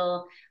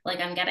feel like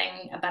I'm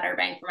getting a better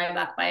bang for my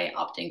buck by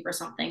opting for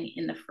something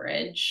in the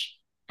fridge,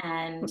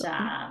 and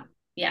Totally.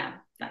 yeah,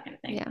 that kind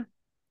of thing. Yeah.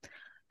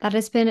 That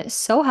has been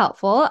so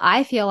helpful.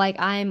 I feel like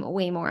I'm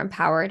way more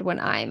empowered when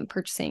I'm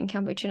purchasing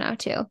kombucha now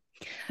too.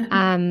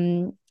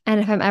 And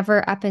if I'm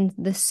ever up in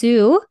the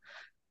Sioux,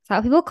 that's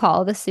how people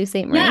call the Sault Ste.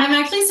 Yeah, Marie. I'm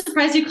actually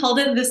surprised you called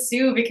it the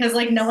Sioux because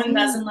like no one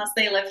does Sioux. unless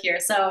they live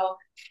here. So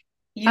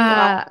you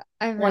are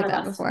I've one heard of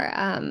that us. before.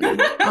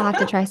 I'll have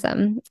to try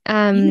some.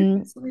 You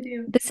absolutely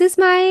do. This is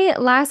my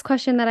last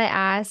question that I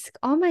ask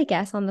all my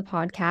guests on the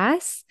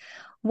podcast.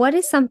 What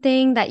is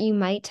something that you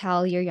might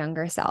tell your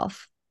younger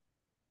self?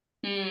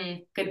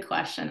 Good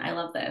question. I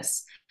love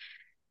this.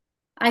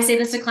 I say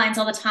this to clients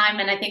all the time,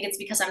 and I think it's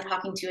because I'm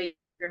talking to a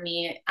younger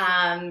me.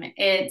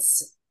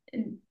 It's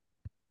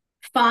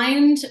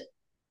find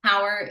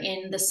power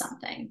in the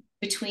something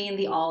between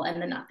the all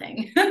and the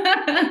nothing.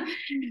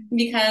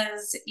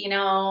 Because,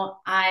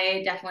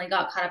 I definitely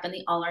got caught up in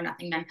the all or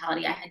nothing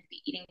mentality. I had to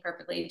be eating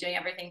perfectly, doing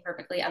everything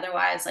perfectly.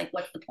 Otherwise, like,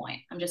 what's the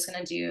point? I'm just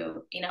going to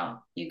do,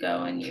 you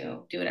go and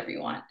you do whatever you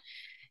want.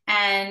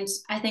 And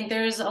I think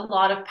there's a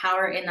lot of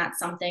power in that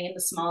something in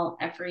the small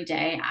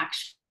everyday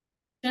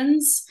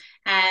actions.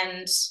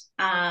 And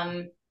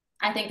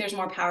I think there's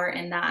more power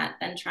in that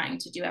than trying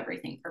to do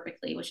everything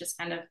perfectly, which is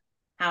kind of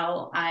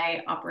how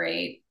I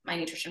operate my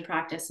nutrition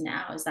practice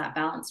now, is that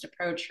balanced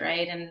approach,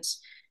 right? And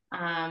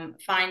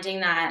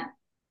finding that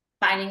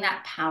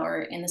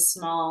power in the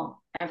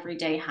small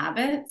everyday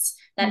habits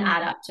that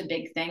add up to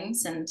big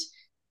things. And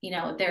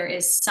there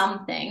is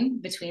something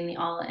between the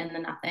all and the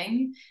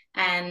nothing,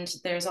 and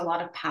there's a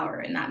lot of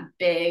power in that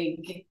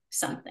big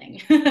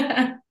something.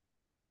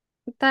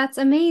 That's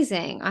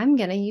amazing. I'm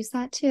gonna use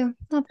that too.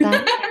 Love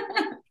that.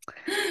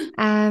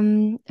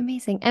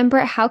 Amazing. And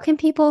Britt, how can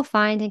people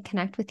find and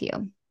connect with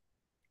you?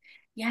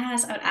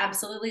 Yes, I would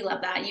absolutely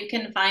love that. You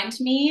can find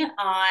me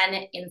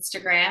on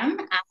Instagram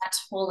at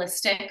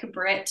Holistic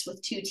Brit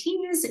with two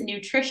T's,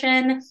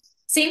 nutrition.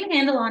 Same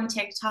handle on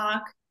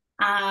TikTok.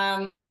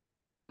 Um,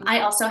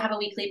 I also have a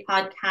weekly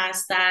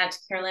podcast that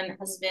Carolyn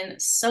has been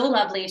so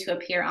lovely to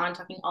appear on,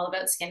 talking all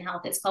about skin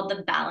health. It's called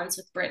the Balance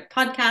with Brit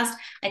podcast.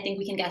 I think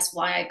we can guess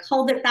why I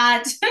called it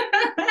that.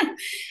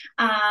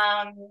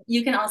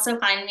 You can also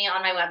find me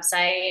on my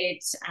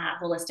website,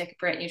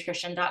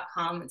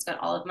 holisticbritnutrition.com. It's got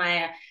all of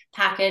my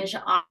package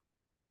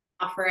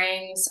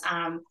offerings,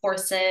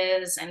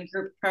 courses, and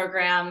group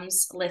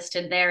programs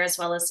listed there, as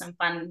well as some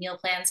fun meal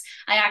plans.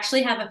 I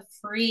actually have a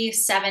free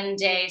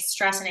 7-day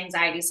stress and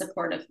anxiety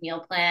supportive meal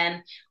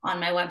plan on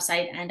my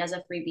website and as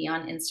a freebie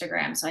on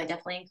Instagram. So I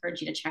definitely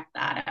encourage you to check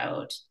that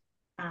out.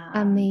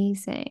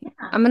 Amazing.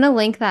 Yeah, I'm gonna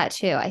link that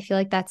too. I feel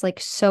like that's like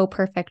so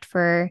perfect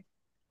for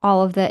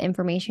all of the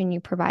information you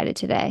provided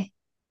today.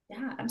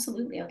 yeah,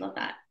 absolutely. I would love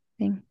that.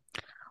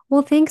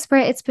 Well, thanks,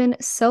 Britt. It's been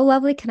so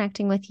lovely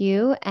connecting with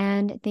you,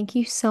 and thank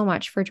you so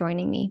much for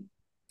joining me.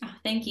 Oh,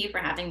 thank you for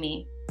having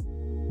me.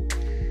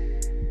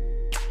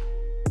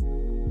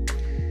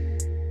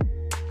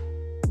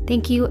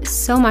 Thank you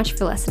so much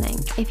for listening.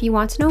 If you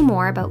want to know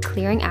more about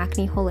clearing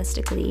acne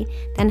holistically,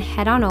 then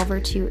head on over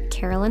to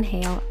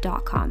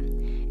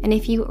carolynhale.com. And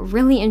if you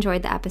really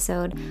enjoyed the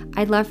episode,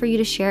 I'd love for you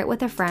to share it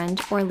with a friend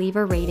or leave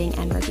a rating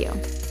and review.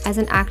 As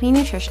an acne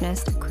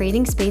nutritionist,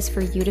 creating space for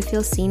you to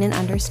feel seen and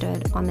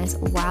understood on this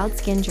wild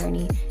skin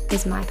journey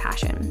is my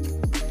passion.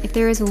 If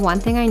there is one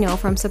thing I know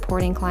from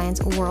supporting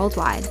clients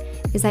worldwide,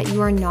 is that you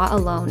are not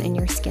alone in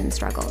your skin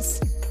struggles.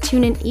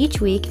 Tune in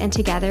each week, and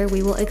together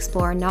we will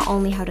explore not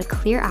only how to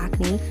clear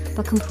acne,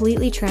 but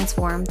completely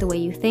transform the way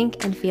you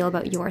think and feel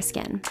about your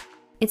skin.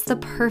 It's the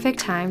perfect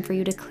time for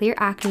you to clear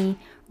acne,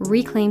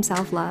 reclaim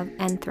self-love,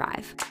 and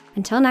thrive.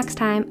 Until next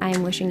time, I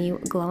am wishing you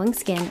glowing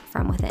skin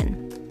from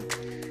within.